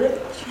rude.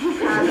 He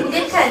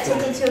did kind of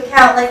take into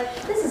account,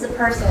 like, this is a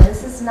person.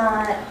 This is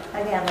not,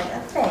 again, like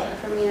a thing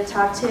for me to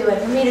talk to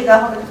and for me to go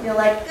home and feel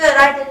like, good,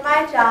 I did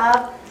my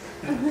job.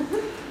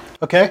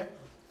 Okay.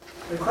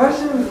 The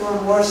questions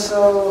were more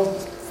so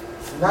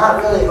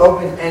not really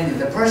open-ended.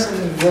 The person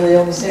really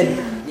only said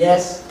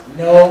yes,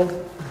 no,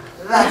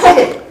 that's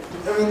it.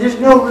 I mean, there's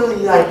no really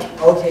like,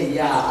 okay,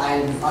 yeah,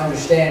 I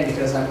understand,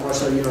 because I'm more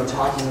so,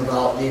 talking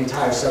about the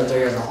entire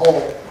subject as a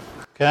whole.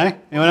 Okay.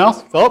 Anyone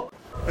else? Philip?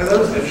 And that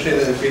was interesting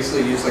that they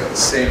basically used like the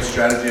same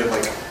strategy of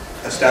like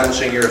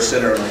establishing you're a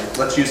sinner. Like,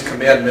 let's use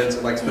commandments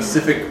and like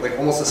specific, like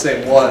almost the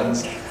same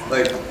ones.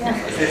 Like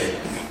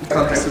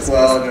context as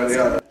well, and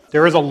the other.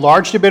 There is a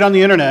large debate on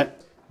the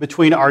internet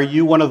between, are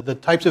you one of the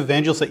types of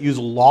evangelists that use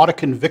law to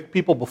convict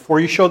people before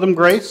you show them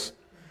grace?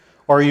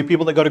 Or are you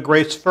people that go to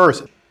grace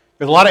first?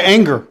 There's a lot of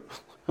anger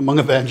among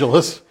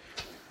evangelists,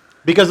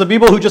 because the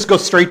people who just go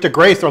straight to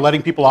grace are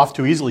letting people off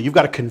too easily. You've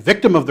got to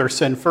convict them of their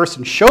sin first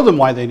and show them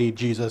why they need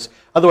Jesus.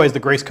 Otherwise, the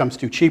grace comes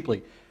too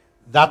cheaply.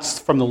 That's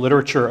from the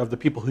literature of the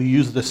people who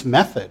use this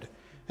method.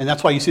 And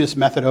that's why you see this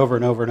method over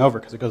and over and over,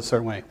 because it goes a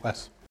certain way.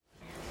 Wes?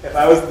 If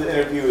I was the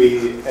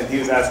interviewee and he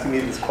was asking me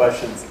these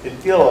questions, it'd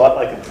feel a lot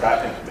like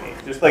entrapment to me.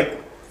 Just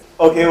like,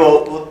 okay,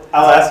 well,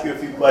 I'll ask you a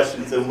few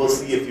questions and we'll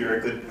see if you're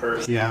a good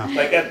person. Yeah.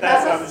 Like at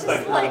that time, it's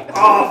like,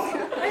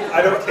 oh,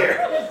 I don't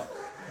care.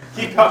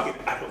 Keep talking,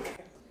 I don't care.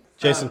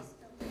 Jason?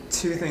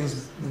 2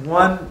 things.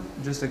 One,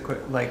 just a quick,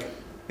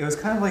 it was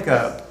kind of like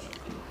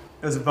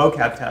it was a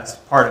vocab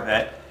test, part of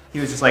it.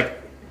 He was just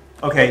like,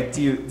 okay,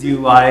 do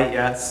you lie?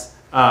 Yes.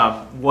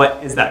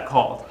 What is that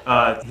called?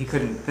 He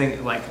couldn't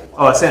think,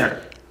 a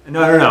sinner.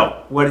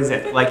 No. What is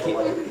it?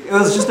 It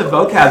was just a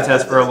vocab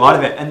test for a lot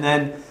of it. And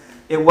then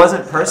it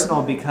wasn't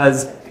personal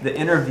because the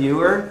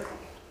interviewer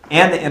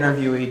and the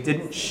interviewee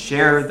didn't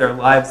share their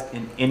lives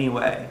in any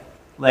way.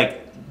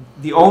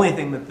 The only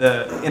thing that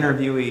the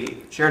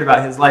interviewee shared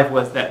about his life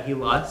was that he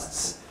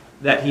lusts,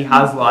 that he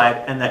has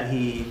lied, and that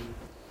he's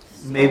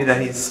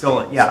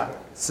stolen. Yeah.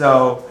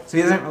 So he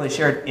hasn't really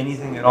shared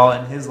anything at all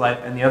in his life,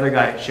 and the other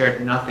guy shared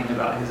nothing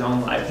about his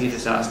own life. He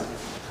just asked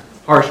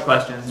harsh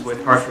questions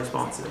with harsh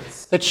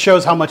responses. That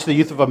shows how much the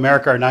youth of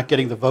America are not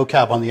getting the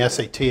vocab on the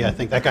SAT. I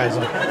think that guy's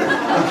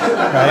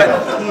right?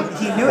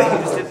 He knew it, he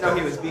just didn't know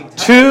he was being tested.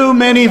 Too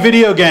many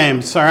video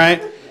games, all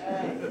right?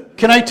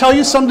 Can I tell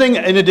you something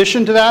in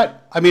addition to that?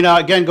 I mean,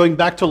 again, going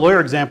back to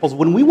lawyer examples,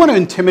 when we want to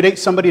intimidate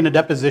somebody in a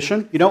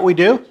deposition, you know what we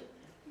do?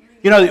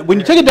 When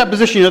you take a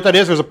deposition, you know what that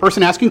is? There's a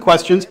person asking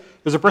questions,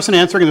 there's a person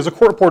answering, and there's a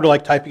court reporter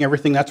typing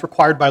everything. That's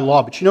required by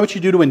law. But you know what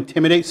you do to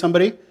intimidate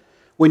somebody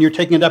when you're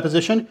taking a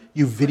deposition?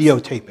 You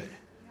videotape it.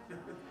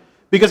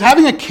 Because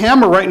having a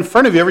camera right in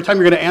front of you every time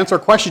you're going to answer a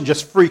question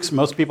just freaks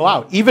most people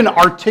out, even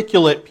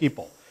articulate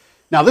people.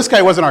 Now, this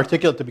guy wasn't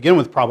articulate to begin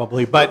with,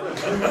 probably, but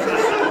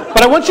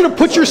I want you to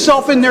put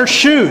yourself in their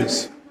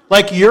shoes.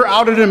 Like, you're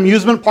out at an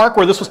amusement park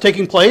where this was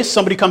taking place.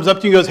 Somebody comes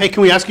up to you and goes, hey,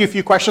 can we ask you a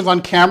few questions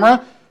on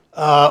camera?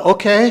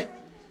 Okay.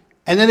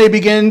 And then they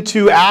begin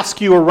to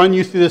ask you or run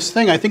you through this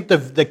thing. I think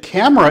the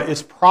camera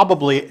is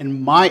probably,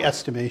 in my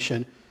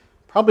estimation,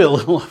 probably a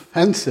little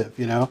offensive,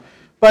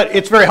 But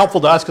it's very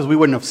helpful to us because we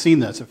wouldn't have seen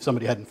this if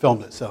somebody hadn't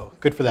filmed it. So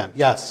good for them.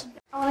 Yes?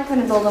 I want to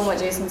kind of build on what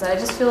Jason said. I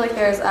just feel like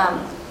there's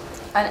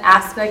an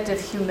aspect of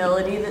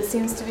humility that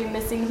seems to be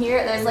missing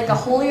here. There's a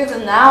holier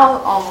than thou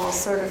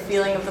almost sort of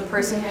feeling of the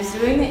person who's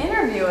doing the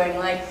interviewing.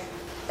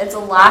 it's a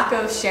lack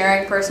of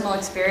sharing personal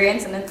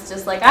experience, and it's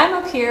just like, I'm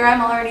up here,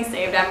 I'm already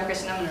saved, I'm a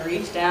Christian, I'm going to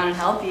reach down and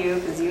help you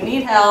because you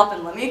need help,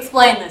 and let me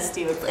explain this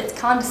to you. It's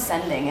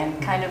condescending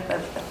and kind of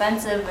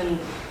offensive, and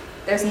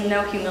there's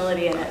no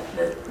humility in it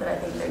that I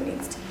think there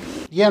needs to be.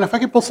 Yeah, and if I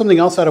could pull something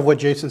else out of what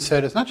Jason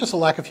said, it's not just a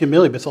lack of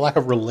humility, but it's a lack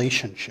of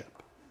relationship.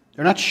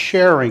 They're not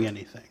sharing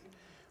anything,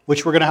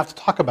 which we're going to have to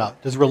talk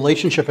about. Does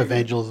relationship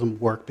evangelism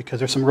work? Because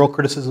there's some real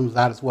criticisms of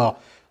that as well.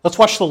 Let's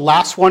watch the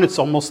last one. It's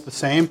almost the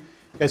same.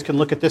 You guys can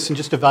look at this and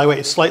just evaluate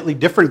a slightly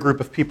different group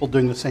of people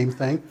doing the same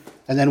thing,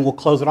 and then we'll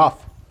close it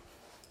off.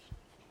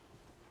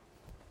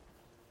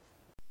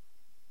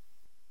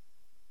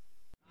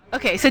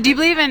 Okay, so do you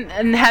believe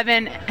in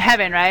heaven,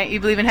 right? You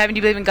believe in heaven, do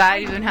you believe in God,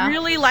 do you believe in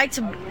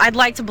hell? I'd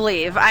like to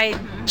believe. I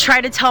try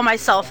to tell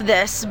myself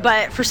this,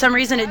 but for some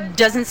reason it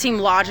doesn't seem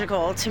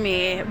logical to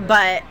me.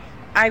 But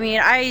I mean,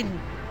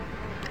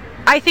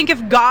 I think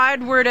if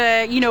God were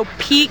to,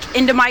 peek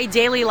into my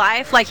daily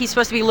life like he's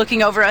supposed to be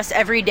looking over us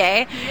every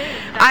day,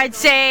 I'd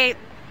say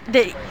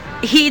that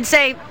he'd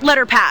say, let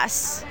her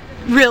pass,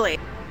 really.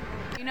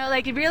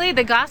 Really,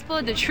 the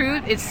gospel, the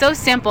truth, it's so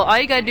simple. All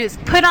you got to do is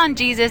put on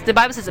Jesus. The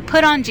Bible says to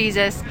put on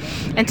Jesus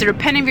and to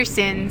repent of your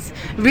sins,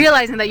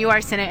 realizing that you are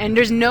a sinner, and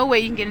there's no way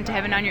you can get into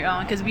heaven on your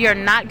own because we are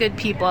not good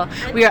people.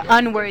 We are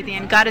unworthy,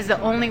 and God is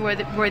the only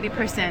worthy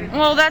person.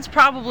 Well, that's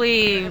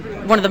probably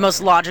one of the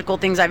most logical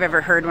things I've ever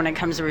heard when it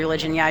comes to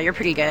religion. Yeah, you're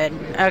pretty good.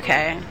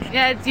 Okay.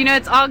 Yeah,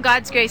 it's all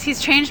God's grace.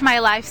 He's changed my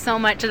life so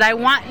much that I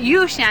want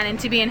you, Shannon,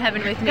 to be in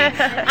heaven with me.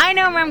 I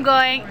know where I'm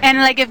going, and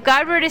if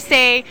God were to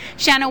say,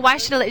 Shannon, why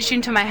should I let you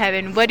into my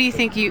heaven? What do you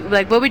think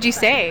what would you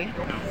say?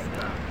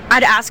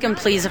 I'd ask him,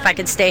 please, if I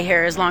could stay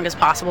here as long as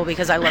possible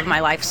because I love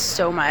my life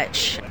so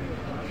much.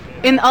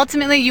 And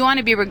ultimately, you want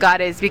to be where God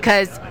is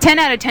because 10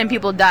 out of 10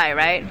 people die,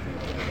 right?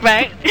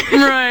 Right?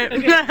 Right.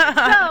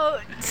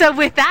 Okay. So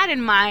with that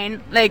in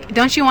mind,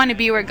 don't you want to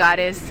be where God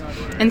is?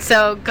 And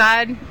so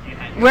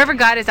wherever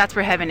God is, that's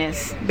where heaven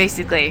is,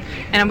 basically.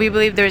 And we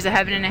believe there's a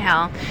heaven and a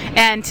hell.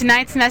 And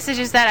tonight's message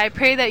is that I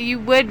pray that you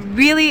would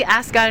really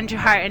ask God into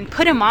your heart and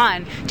put him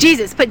on.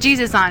 Put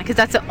Jesus on, because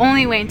that's the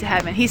only way into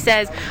heaven. He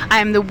says, I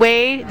am the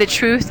way, the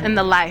truth, and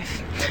the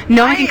life.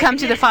 No one can come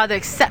to the Father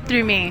except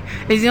through me.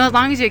 Because as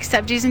long as you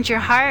accept Jesus into your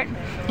heart,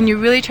 and you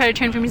really try to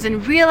turn from Jesus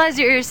and realize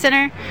you're a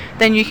sinner,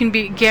 then you can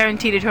be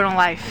guaranteed eternal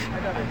life.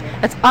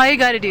 That's all you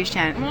got to do,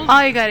 Shannon.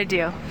 All you got to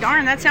do.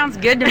 Darn, that sounds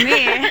good to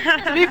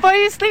me. Before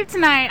you sleep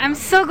tonight, I'm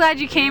so glad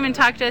you came and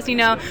talked to us.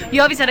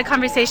 You always had a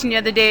conversation the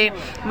other day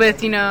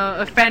with,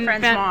 a friend's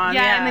mom.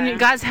 Yeah, and then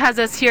God has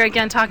us here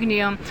again talking to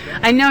you.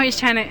 I know he's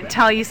trying to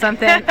tell you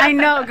something. I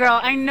know, girl.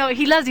 I know.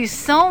 He loves you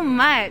so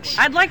much.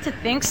 I'd like to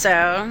think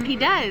so. He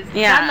does.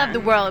 Yeah. God loved the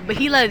world, but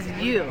he loves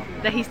you.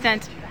 That he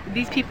sent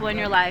these people in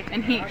your life,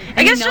 and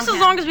I guess just as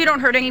long as we don't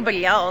hurt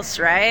anybody else,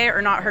 right?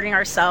 Or not hurting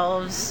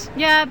ourselves.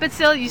 Yeah, but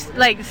still,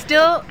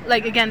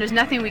 again, there's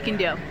nothing we can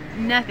do.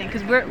 Nothing,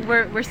 because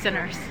we're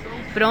sinners.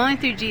 But only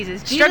through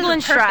Jesus. Struggle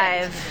and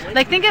strive.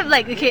 Think of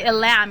a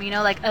lamb,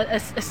 a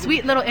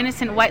sweet little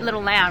innocent white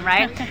little lamb,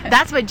 right?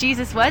 That's what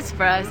Jesus was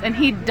for us, and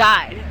he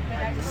died.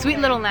 Sweet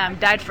little lamb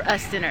died for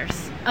us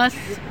sinners. Us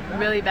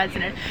really bad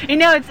sinners.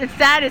 It's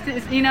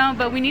sad,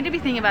 but we need to be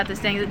thinking about these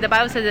things. The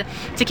Bible says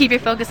to keep your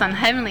focus on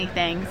heavenly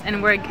things,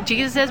 and where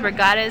Jesus is, where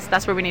God is,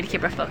 that's where we need to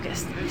keep our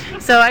focus.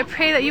 So I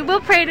pray that you will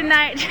pray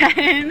tonight,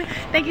 Jen.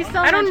 Thank you so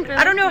much.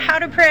 I don't know how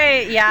to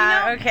pray.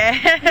 Yeah, okay.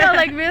 No,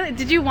 really,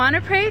 did you want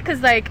to pray?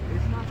 Because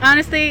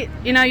honestly,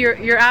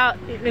 you're out,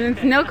 and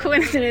it's no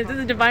coincidence. This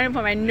is a divine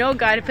appointment. I know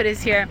God put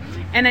us here,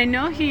 and I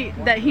know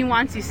that He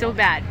wants you so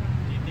bad.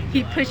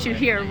 He puts you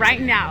here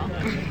right now.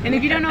 And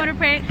if you don't know how to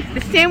pray,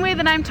 the same way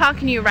that I'm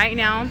talking to you right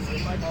now,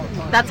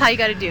 that's how you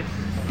got to do.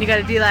 You got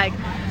to do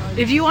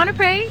if you want to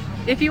pray,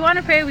 we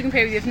can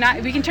pray with you. If not,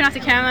 we can turn off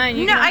the camera and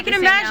you can I can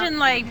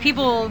imagine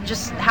people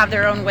just have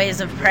their own ways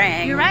of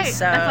praying. You're right.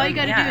 So, that's all you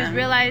got to do is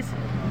realize,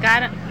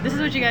 God, this is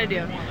what you got to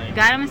do.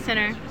 God, I'm a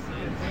sinner.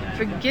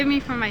 Forgive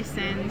me for my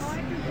sins.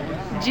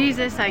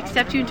 Jesus, I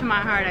accept you into my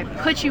heart. I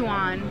put you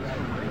on,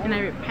 and I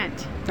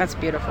repent. That's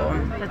beautiful.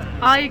 That's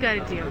all you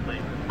got to do.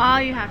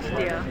 All you have to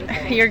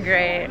do. You're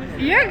great.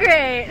 You're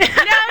great. No,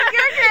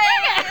 you're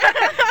great.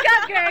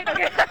 God's great.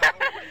 Okay.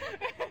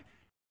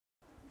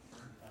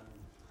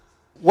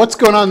 What's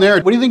going on there?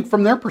 What do you think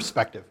from their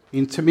perspective?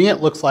 To me, it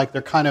looks like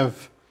they're kind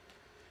of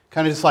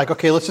just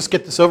okay, let's just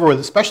get this over with,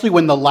 especially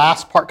when the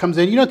last part comes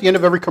in. At the end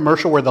of every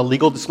commercial where the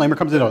legal disclaimer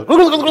comes in, like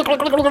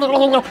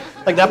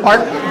that part?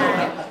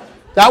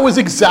 That was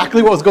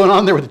exactly what was going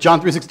on there with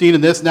John 3:16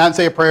 and this and that and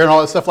say a prayer and all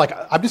that stuff.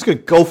 I'm just going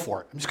to go for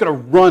it. I'm just going to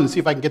run and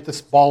see if I can get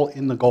this ball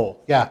in the goal.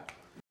 Yeah.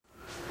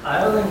 I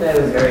don't think that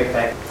was very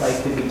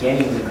effective. The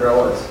beginning, the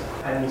girl was,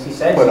 she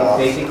said she was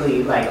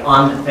basically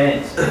on the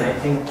fence. And I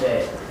think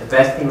that the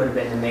best thing would have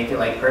been to make it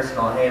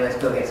personal. Hey, let's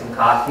go get some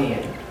coffee.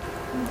 And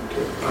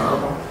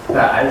but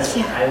I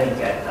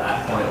think at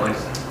that point,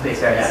 once they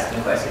started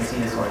asking questions,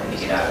 he just wanted to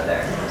get out of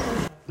there.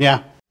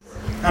 Yeah.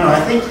 I don't know.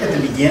 I think at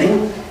the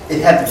beginning,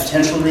 it had the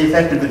potential to be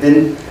effective, but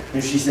then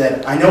she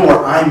said, I know where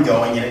I'm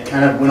going, and it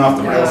kind of went off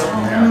the rails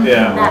from there.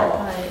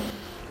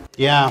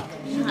 Yeah.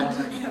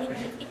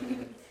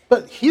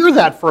 But hear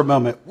that for a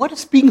moment. What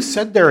is being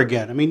said there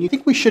again? I mean, you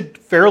think we should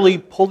fairly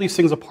pull these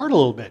things apart a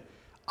little bit.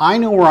 I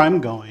know where I'm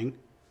going.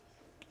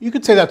 You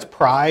could say that's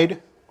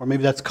pride, or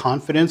maybe that's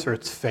confidence, or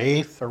it's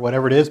faith, or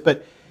whatever it is,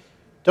 but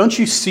don't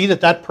you see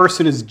that that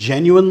person is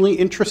genuinely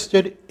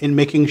interested in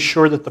making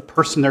sure that the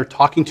person they're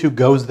talking to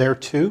goes there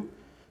too?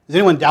 Does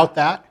anyone doubt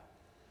that?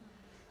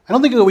 I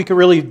don't think that we can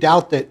really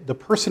doubt that the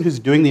person who's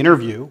doing the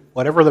interview,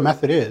 whatever the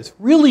method is,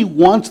 really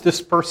wants this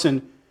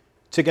person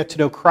to get to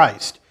know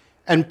Christ,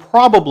 and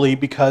probably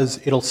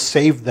because it'll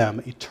save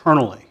them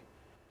eternally.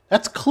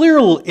 That's clear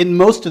in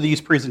most of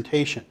these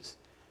presentations.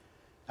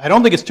 I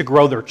don't think it's to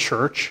grow their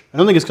church. I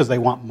don't think it's because they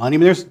want money. I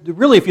mean, there's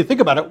really, if you think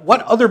about it,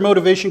 what other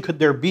motivation could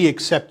there be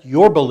except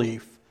your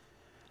belief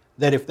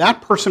that if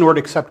that person were to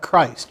accept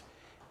Christ,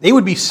 they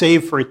would be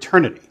saved for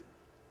eternity?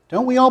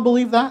 Don't we all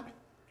believe that?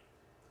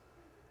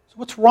 So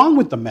what's wrong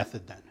with the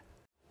method then?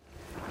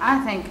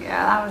 I think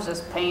that was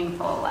just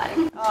painful, like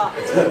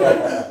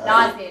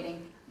nauseating.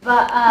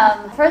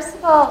 But first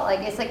of all,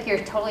 like it's like you're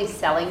totally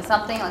selling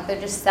something. Like they're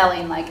just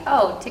selling, like,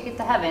 oh, ticket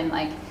to heaven.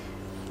 Like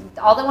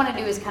all they want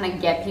to do is kind of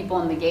get people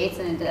in the gates,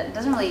 and it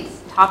doesn't really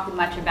talk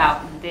much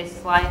about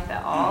this life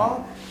at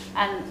all.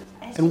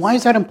 And why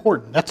is that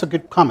important? That's a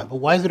good comment. But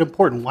why is it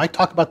important? Why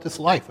talk about this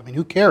life? I mean,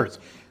 who cares?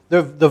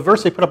 The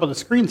verse they put up on the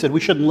screen said we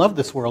shouldn't love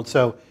this world.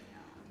 So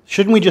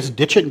shouldn't we just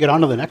ditch it and get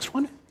on to the next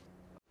one?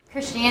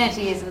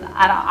 Christianity is,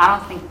 I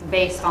don't think,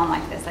 based on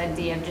like this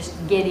idea of just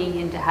getting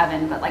into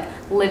heaven, but like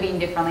living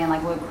differently and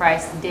like what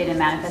Christ did and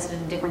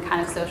manifested a different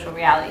kind of social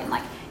reality and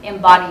like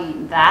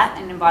embodying that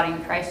and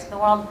embodying Christ in the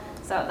world.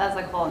 So that's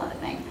like a whole other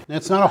thing.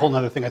 It's not a whole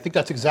other thing. I think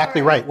that's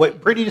exactly right.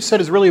 What Brittany just said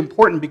is really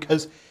important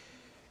because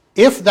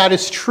if that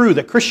is true,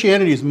 that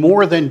Christianity is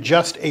more than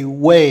just a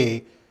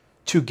way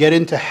to get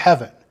into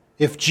heaven,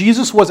 if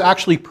Jesus was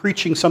actually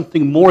preaching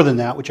something more than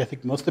that, which I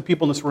think most of the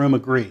people in this room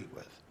agree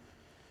with,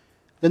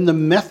 then the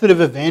method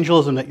of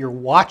evangelism that you're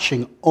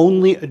watching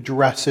only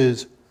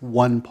addresses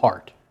one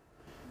part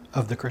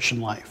of the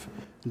Christian life.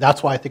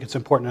 That's why I think it's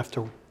important enough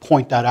to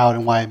point that out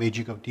and why I made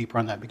you go deeper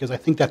on that, because I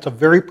think that's a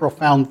very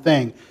profound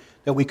thing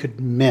that we could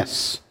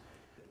miss.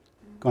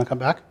 You want to come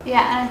back?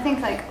 Yeah, and I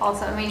think like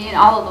also, I mean, in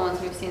all of the ones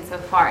we've seen so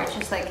far, it's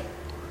just like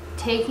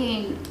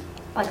taking,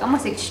 like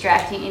almost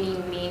extracting any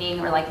meaning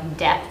or like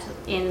depth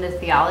in the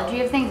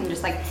theology of things and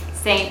just like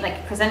saying,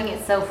 like presenting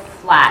it so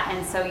flat,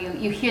 and so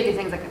you hear these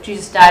things like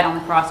Jesus died on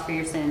the cross for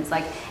your sins,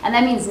 like, and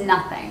that means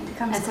nothing.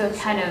 And so it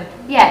kind of,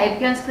 it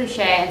becomes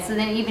cliche, and so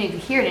then even if you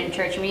hear it in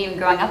church, I mean, even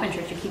growing up in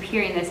church, you keep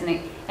hearing this, and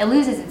it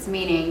loses its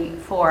meaning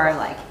for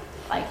like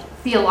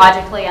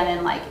theologically, and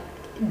then like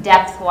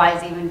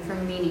depth-wise, even for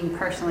meaning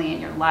personally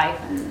in your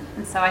life,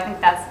 and so I think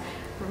that's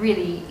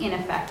really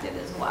ineffective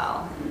as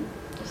well.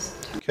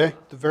 Okay,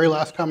 the very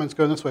last comment's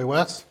going this way,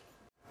 Wes.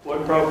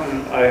 One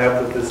problem I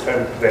have with this kind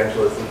of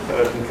evangelism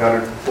that I've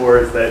encountered before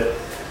is that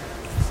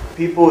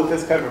people with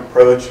this kind of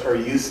approach are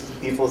used to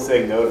people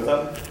saying no to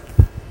them,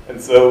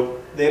 and so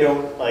they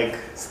don't like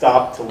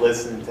stop to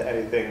listen to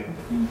anything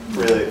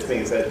really that's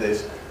being said. They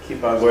just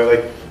keep on going.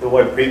 Like the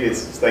one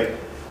previous, it's like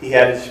he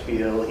had his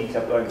spiel, he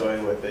kept on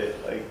going with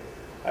it. Like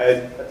I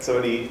had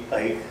somebody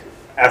like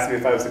ask me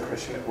if I was a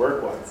Christian at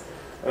work once,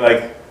 and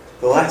like,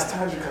 the last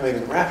times you're coming,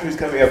 the rapture's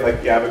coming up,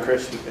 like, yeah, I'm a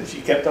Christian. And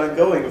she kept on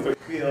going with her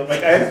spiel.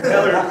 Like, I had to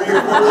tell her 3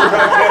 or 4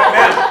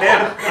 times,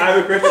 ma'am,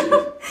 I'm a Christian.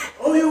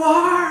 Oh, you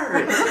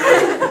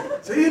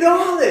are? So you know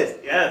all this?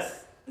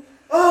 Yes.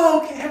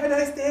 Oh, okay, have a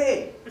nice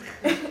day.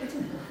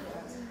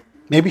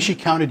 Maybe she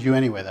counted you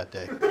anyway that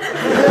day.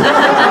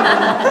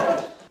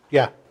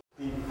 Yeah.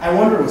 I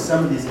wonder with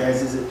some of these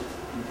guys, is it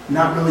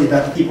not really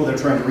about the people they're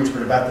trying to reach,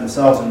 but about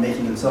themselves and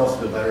making themselves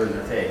feel better in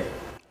their faith?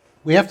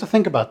 We have to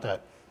think about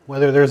that.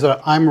 Whether there's a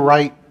I'm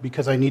right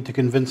because I need to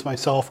convince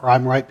myself, or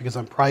I'm right because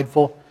I'm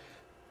prideful.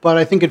 But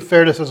I think in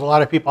fairness, there's a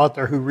lot of people out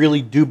there who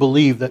really do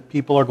believe that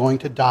people are going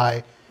to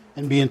die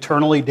and be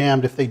eternally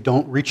damned if they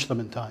don't reach them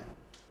in time.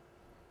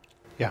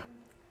 Yeah.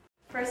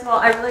 First of all,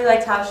 I really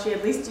liked how she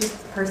at least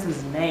used the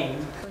person's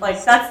name.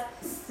 Like,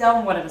 that's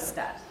somewhat of a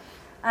step.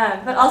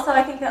 But also,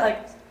 I think that,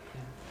 like,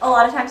 a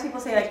lot of times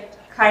people say,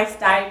 like, Christ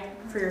died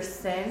for your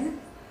sin.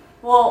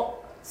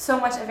 Well, so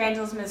much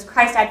evangelism is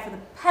Christ died for the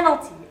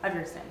penalty of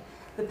your sin.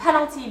 The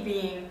penalty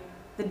being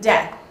the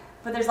death.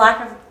 But there's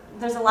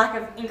a lack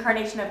of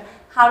incarnation of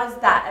how does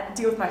that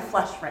deal with my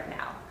flesh right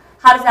now?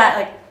 How does that,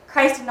 like,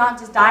 Christ did not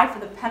just die for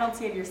the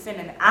penalty of your sin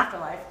in the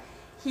afterlife.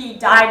 He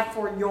died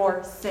for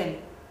your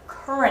sin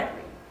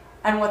currently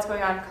and what's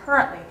going on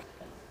currently.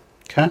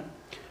 Okay.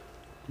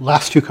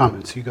 Last 2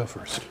 comments. You go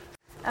first.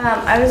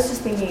 I was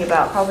just thinking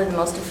about probably the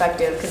most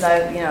effective, because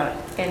I've,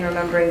 in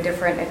remembering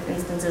different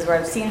instances where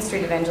I've seen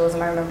street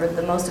evangelism, I remember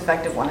the most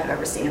effective one I've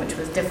ever seen, which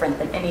was different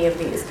than any of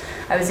these.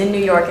 I was in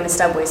New York in a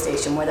subway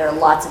station where there are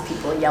lots of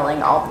people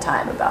yelling all the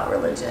time about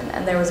religion,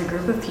 and there was a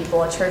group of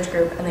people, a church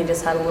group, and they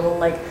just had a little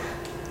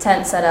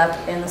tent set up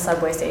in the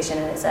subway station,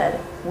 and it said,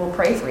 "We'll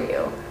pray for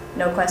you.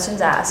 No questions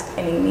asked.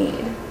 Any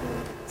need."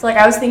 So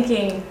I was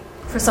thinking,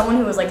 for someone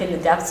who was like in the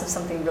depths of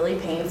something really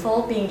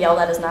painful, being yelled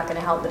at is not going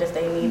to help. But if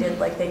they needed,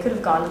 like, they could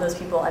have gone to those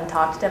people and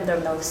talked to them. There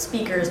were no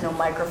speakers, no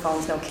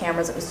microphones, no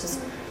cameras. It was just,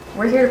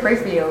 we're here to pray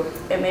for you.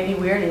 It may be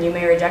weird and you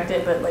may reject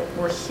it, but like,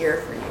 we're here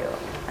for you.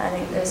 And I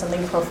think there's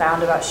something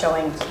profound about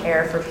showing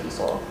care for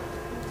people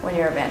when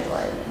you're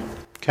evangelizing.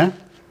 Okay.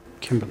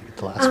 Kimberly,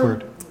 the last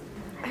word.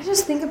 I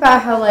just think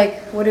about how, like,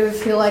 what it would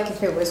feel like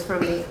if it was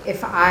from me,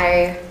 if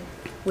I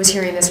was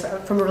hearing this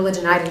from a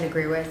religion I didn't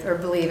agree with or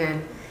believe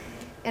in.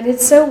 And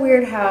it's so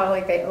weird how,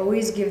 like, they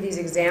always give these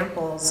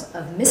examples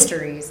of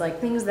mysteries,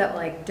 like things that,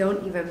 like,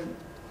 don't even,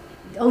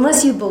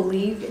 unless you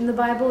believe in the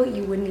Bible,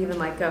 you wouldn't even,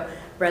 like, go,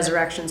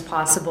 resurrection's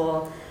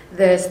possible,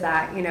 this,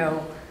 that, you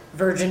know,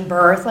 virgin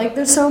birth. Like,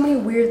 there's so many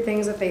weird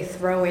things that they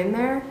throw in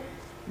there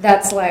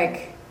that's,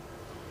 like,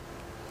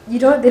 they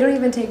don't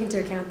even take into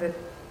account that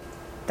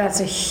that's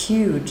a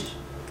huge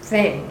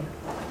thing,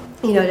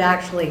 you know, to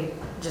actually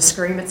just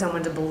scream at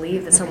someone to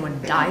believe that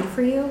someone died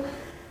for you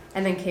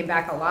and then came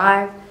back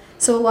alive.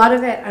 So a lot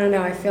of it, I don't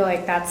know, I feel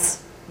like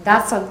that's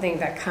something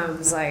that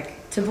comes,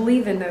 like, to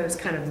believe in those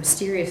kind of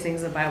mysterious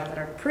things in the Bible that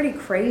are pretty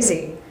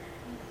crazy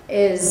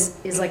is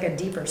like a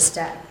deeper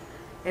step.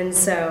 And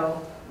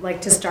so,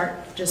 like, to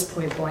start just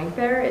point blank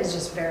there is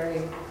just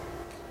very,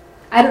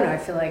 I don't know, I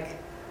feel like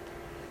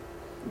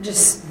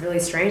just really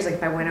strange. Like,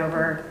 if I went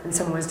over and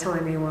someone was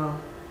telling me, well,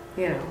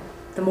 you know,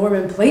 the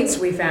Mormon plates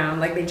we found,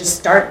 like, they just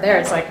start there.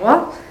 It's like,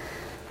 well,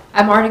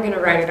 I'm already going to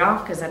write it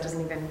off because that doesn't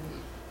even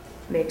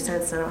make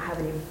sense. I don't have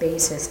any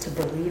basis to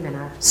believe in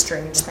a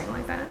strange thing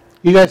like that.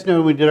 You guys know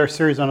when we did our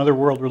series on other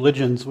world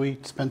religions, we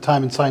spent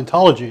time in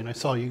Scientology, and I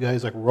saw you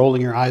guys like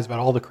rolling your eyes about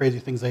all the crazy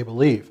things they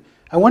believe.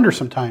 I wonder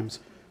sometimes,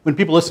 when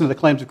people listen to the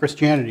claims of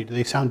Christianity, do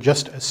they sound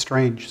just as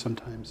strange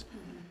sometimes?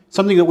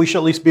 Something that we should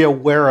at least be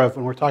aware of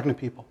when we're talking to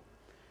people.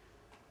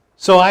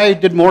 So I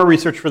did more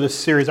research for this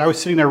series. I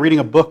was sitting there reading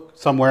a book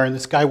somewhere, and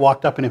this guy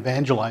walked up and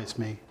evangelized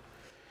me.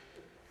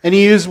 And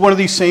he used one of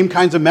these same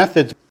kinds of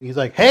methods. He's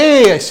like,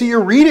 hey, I see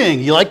you're reading.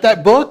 You like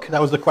that book?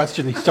 That was the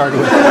question he started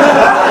with.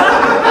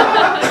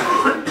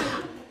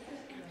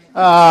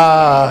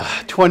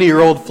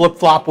 20-year-old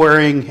flip-flop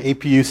wearing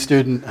APU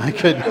student.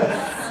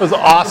 It was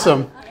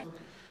awesome.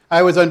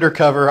 I was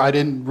undercover. I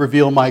didn't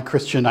reveal my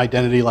Christian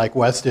identity like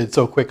Wes did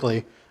so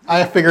quickly.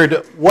 I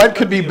figured, what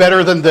could be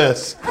better than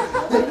this?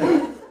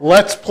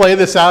 Let's play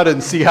this out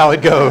and see how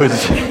it goes.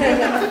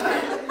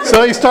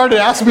 So he started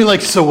asking me,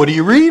 like, so what are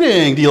you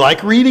reading? Do you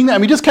like reading? I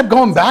mean, he just kept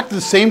going back to the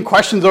same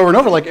questions over and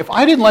over. Like, if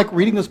I didn't like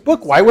reading this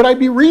book, why would I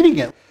be reading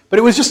it? But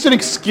it was just an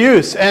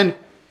excuse. And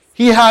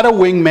he had a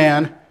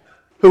wingman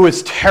who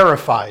was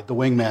terrified. The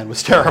wingman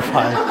was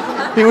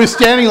terrified. He was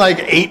standing like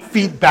 8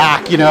 feet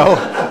back, you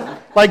know,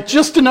 like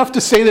just enough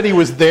to say that he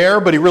was there,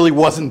 but he really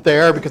wasn't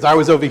there because I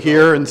was over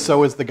here, and so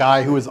was the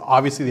guy who was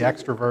obviously the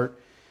extrovert.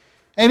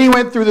 And he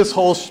went through this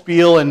whole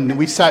spiel, and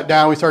we sat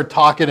down, we started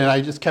talking, and I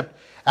just kept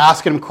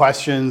asking him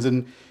questions,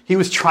 and he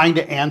was trying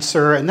to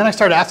answer, and then I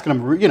started asking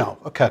him, you know,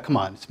 okay, come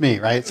on, it's me,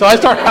 right? So I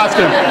started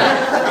asking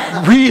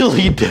him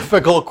really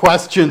difficult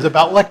questions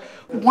about, like,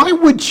 why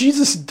would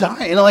Jesus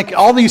die? And, like,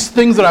 all these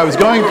things that I was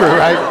going through,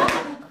 right?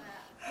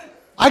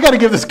 I got to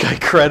give this guy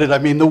credit. I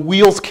mean, the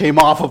wheels came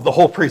off of the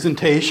whole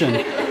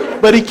presentation,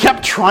 but he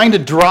kept trying to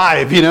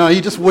drive, you know, he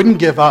just wouldn't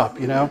give up,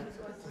 you know?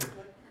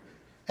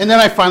 And then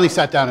I finally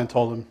sat down and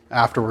told him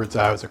afterwards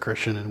that I was a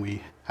Christian, and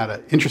we had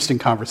an interesting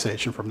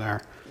conversation from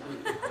there.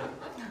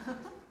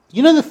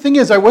 You know, the thing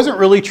is, I wasn't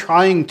really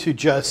trying to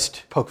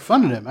just poke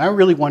fun at him. I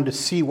really wanted to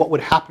see what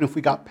would happen if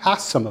we got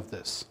past some of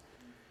this.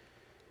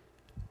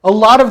 A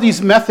lot of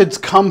these methods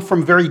come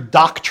from very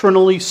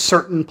doctrinally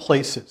certain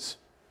places.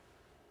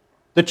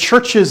 The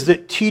churches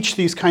that teach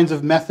these kinds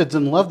of methods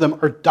and love them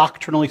are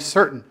doctrinally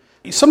certain.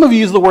 Some of you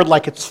use the word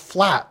like it's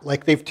flat,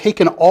 like they've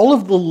taken all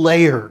of the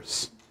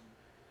layers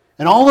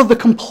and all of the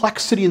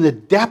complexity and the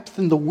depth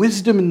and the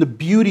wisdom and the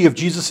beauty of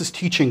Jesus'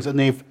 teachings, and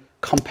they've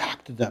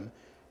compacted them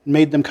and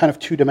made them kind of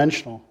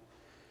two-dimensional.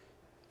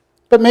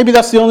 But maybe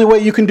that's the only way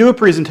you can do a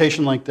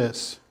presentation like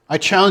this. I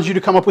challenge you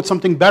to come up with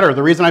something better.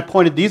 The reason I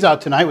pointed these out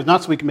tonight was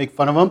not so we can make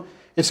fun of them.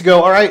 It's to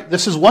go, all right,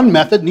 this is one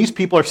method, and these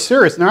people are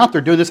serious, and they're out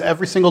there doing this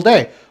every single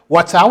day.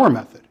 What's our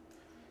method?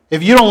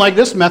 If you don't like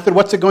this method,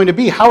 what's it going to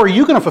be? How are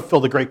you going to fulfill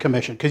the Great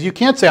Commission? Because you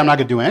can't say, I'm not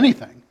going to do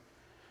anything.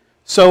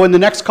 So in the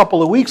next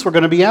couple of weeks, we're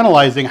going to be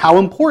analyzing how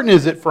important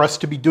is it for us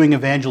to be doing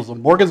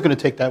evangelism. Morgan's going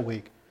to take that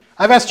week.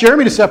 I've asked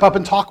Jeremy to step up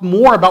and talk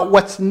more about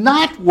what's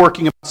not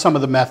working about some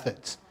of the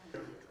methods.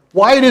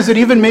 Why it is that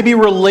even maybe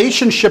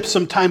relationships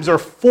sometimes are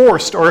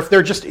forced, or if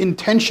they're just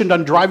intentioned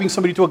on driving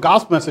somebody to a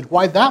gospel message,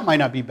 why that might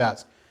not be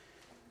best.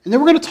 And then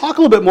we're going to talk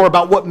a little bit more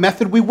about what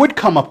method we would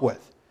come up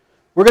with.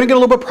 We're going to get a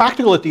little bit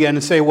practical at the end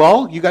and say,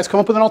 well, you guys come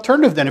up with an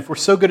alternative then if we're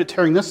so good at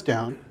tearing this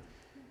down.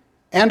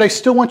 And I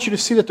still want you to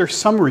see that there's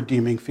some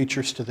redeeming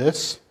features to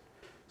this.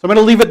 So I'm going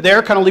to leave it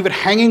there, kind of leave it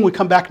hanging. We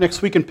come back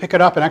next week and pick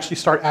it up and actually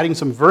start adding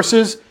some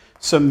verses,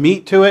 some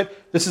meat to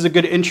it. This is a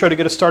good intro to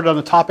get us started on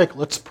the topic.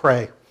 Let's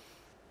pray.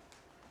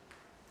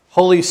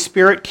 Holy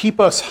Spirit, keep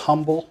us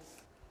humble.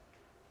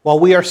 While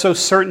we are so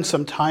certain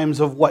sometimes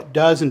of what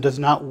does and does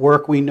not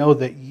work, we know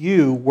that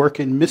you work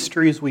in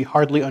mysteries we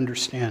hardly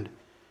understand.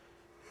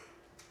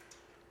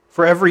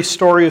 For every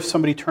story of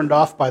somebody turned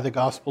off by the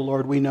gospel,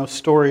 Lord, we know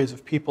stories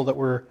of people that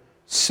were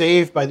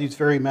saved by these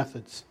very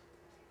methods.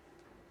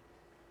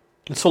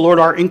 And so, Lord,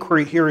 our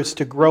inquiry here is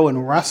to grow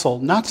and wrestle,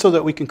 not so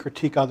that we can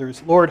critique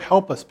others. Lord,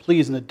 help us,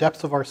 please, in the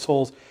depths of our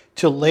souls,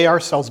 to lay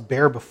ourselves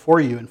bare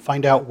before you and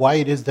find out why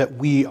it is that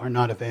we are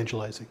not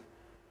evangelizing.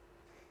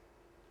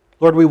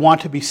 Lord, we want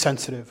to be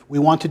sensitive. We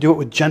want to do it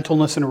with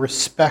gentleness and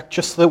respect,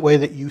 just the way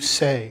that you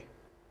say.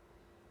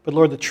 But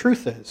Lord, the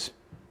truth is,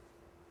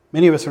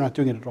 many of us are not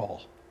doing it at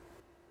all.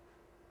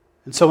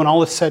 And so when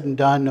all is said and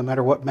done, no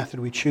matter what method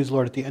we choose,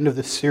 Lord, at the end of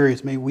this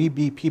series, may we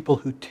be people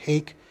who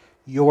take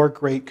your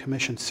great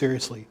commission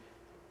seriously.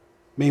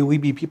 May we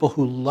be people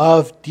who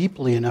love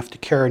deeply enough to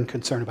care and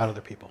concern about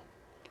other people.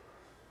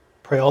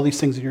 Pray all these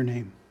things in your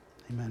name.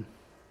 Amen.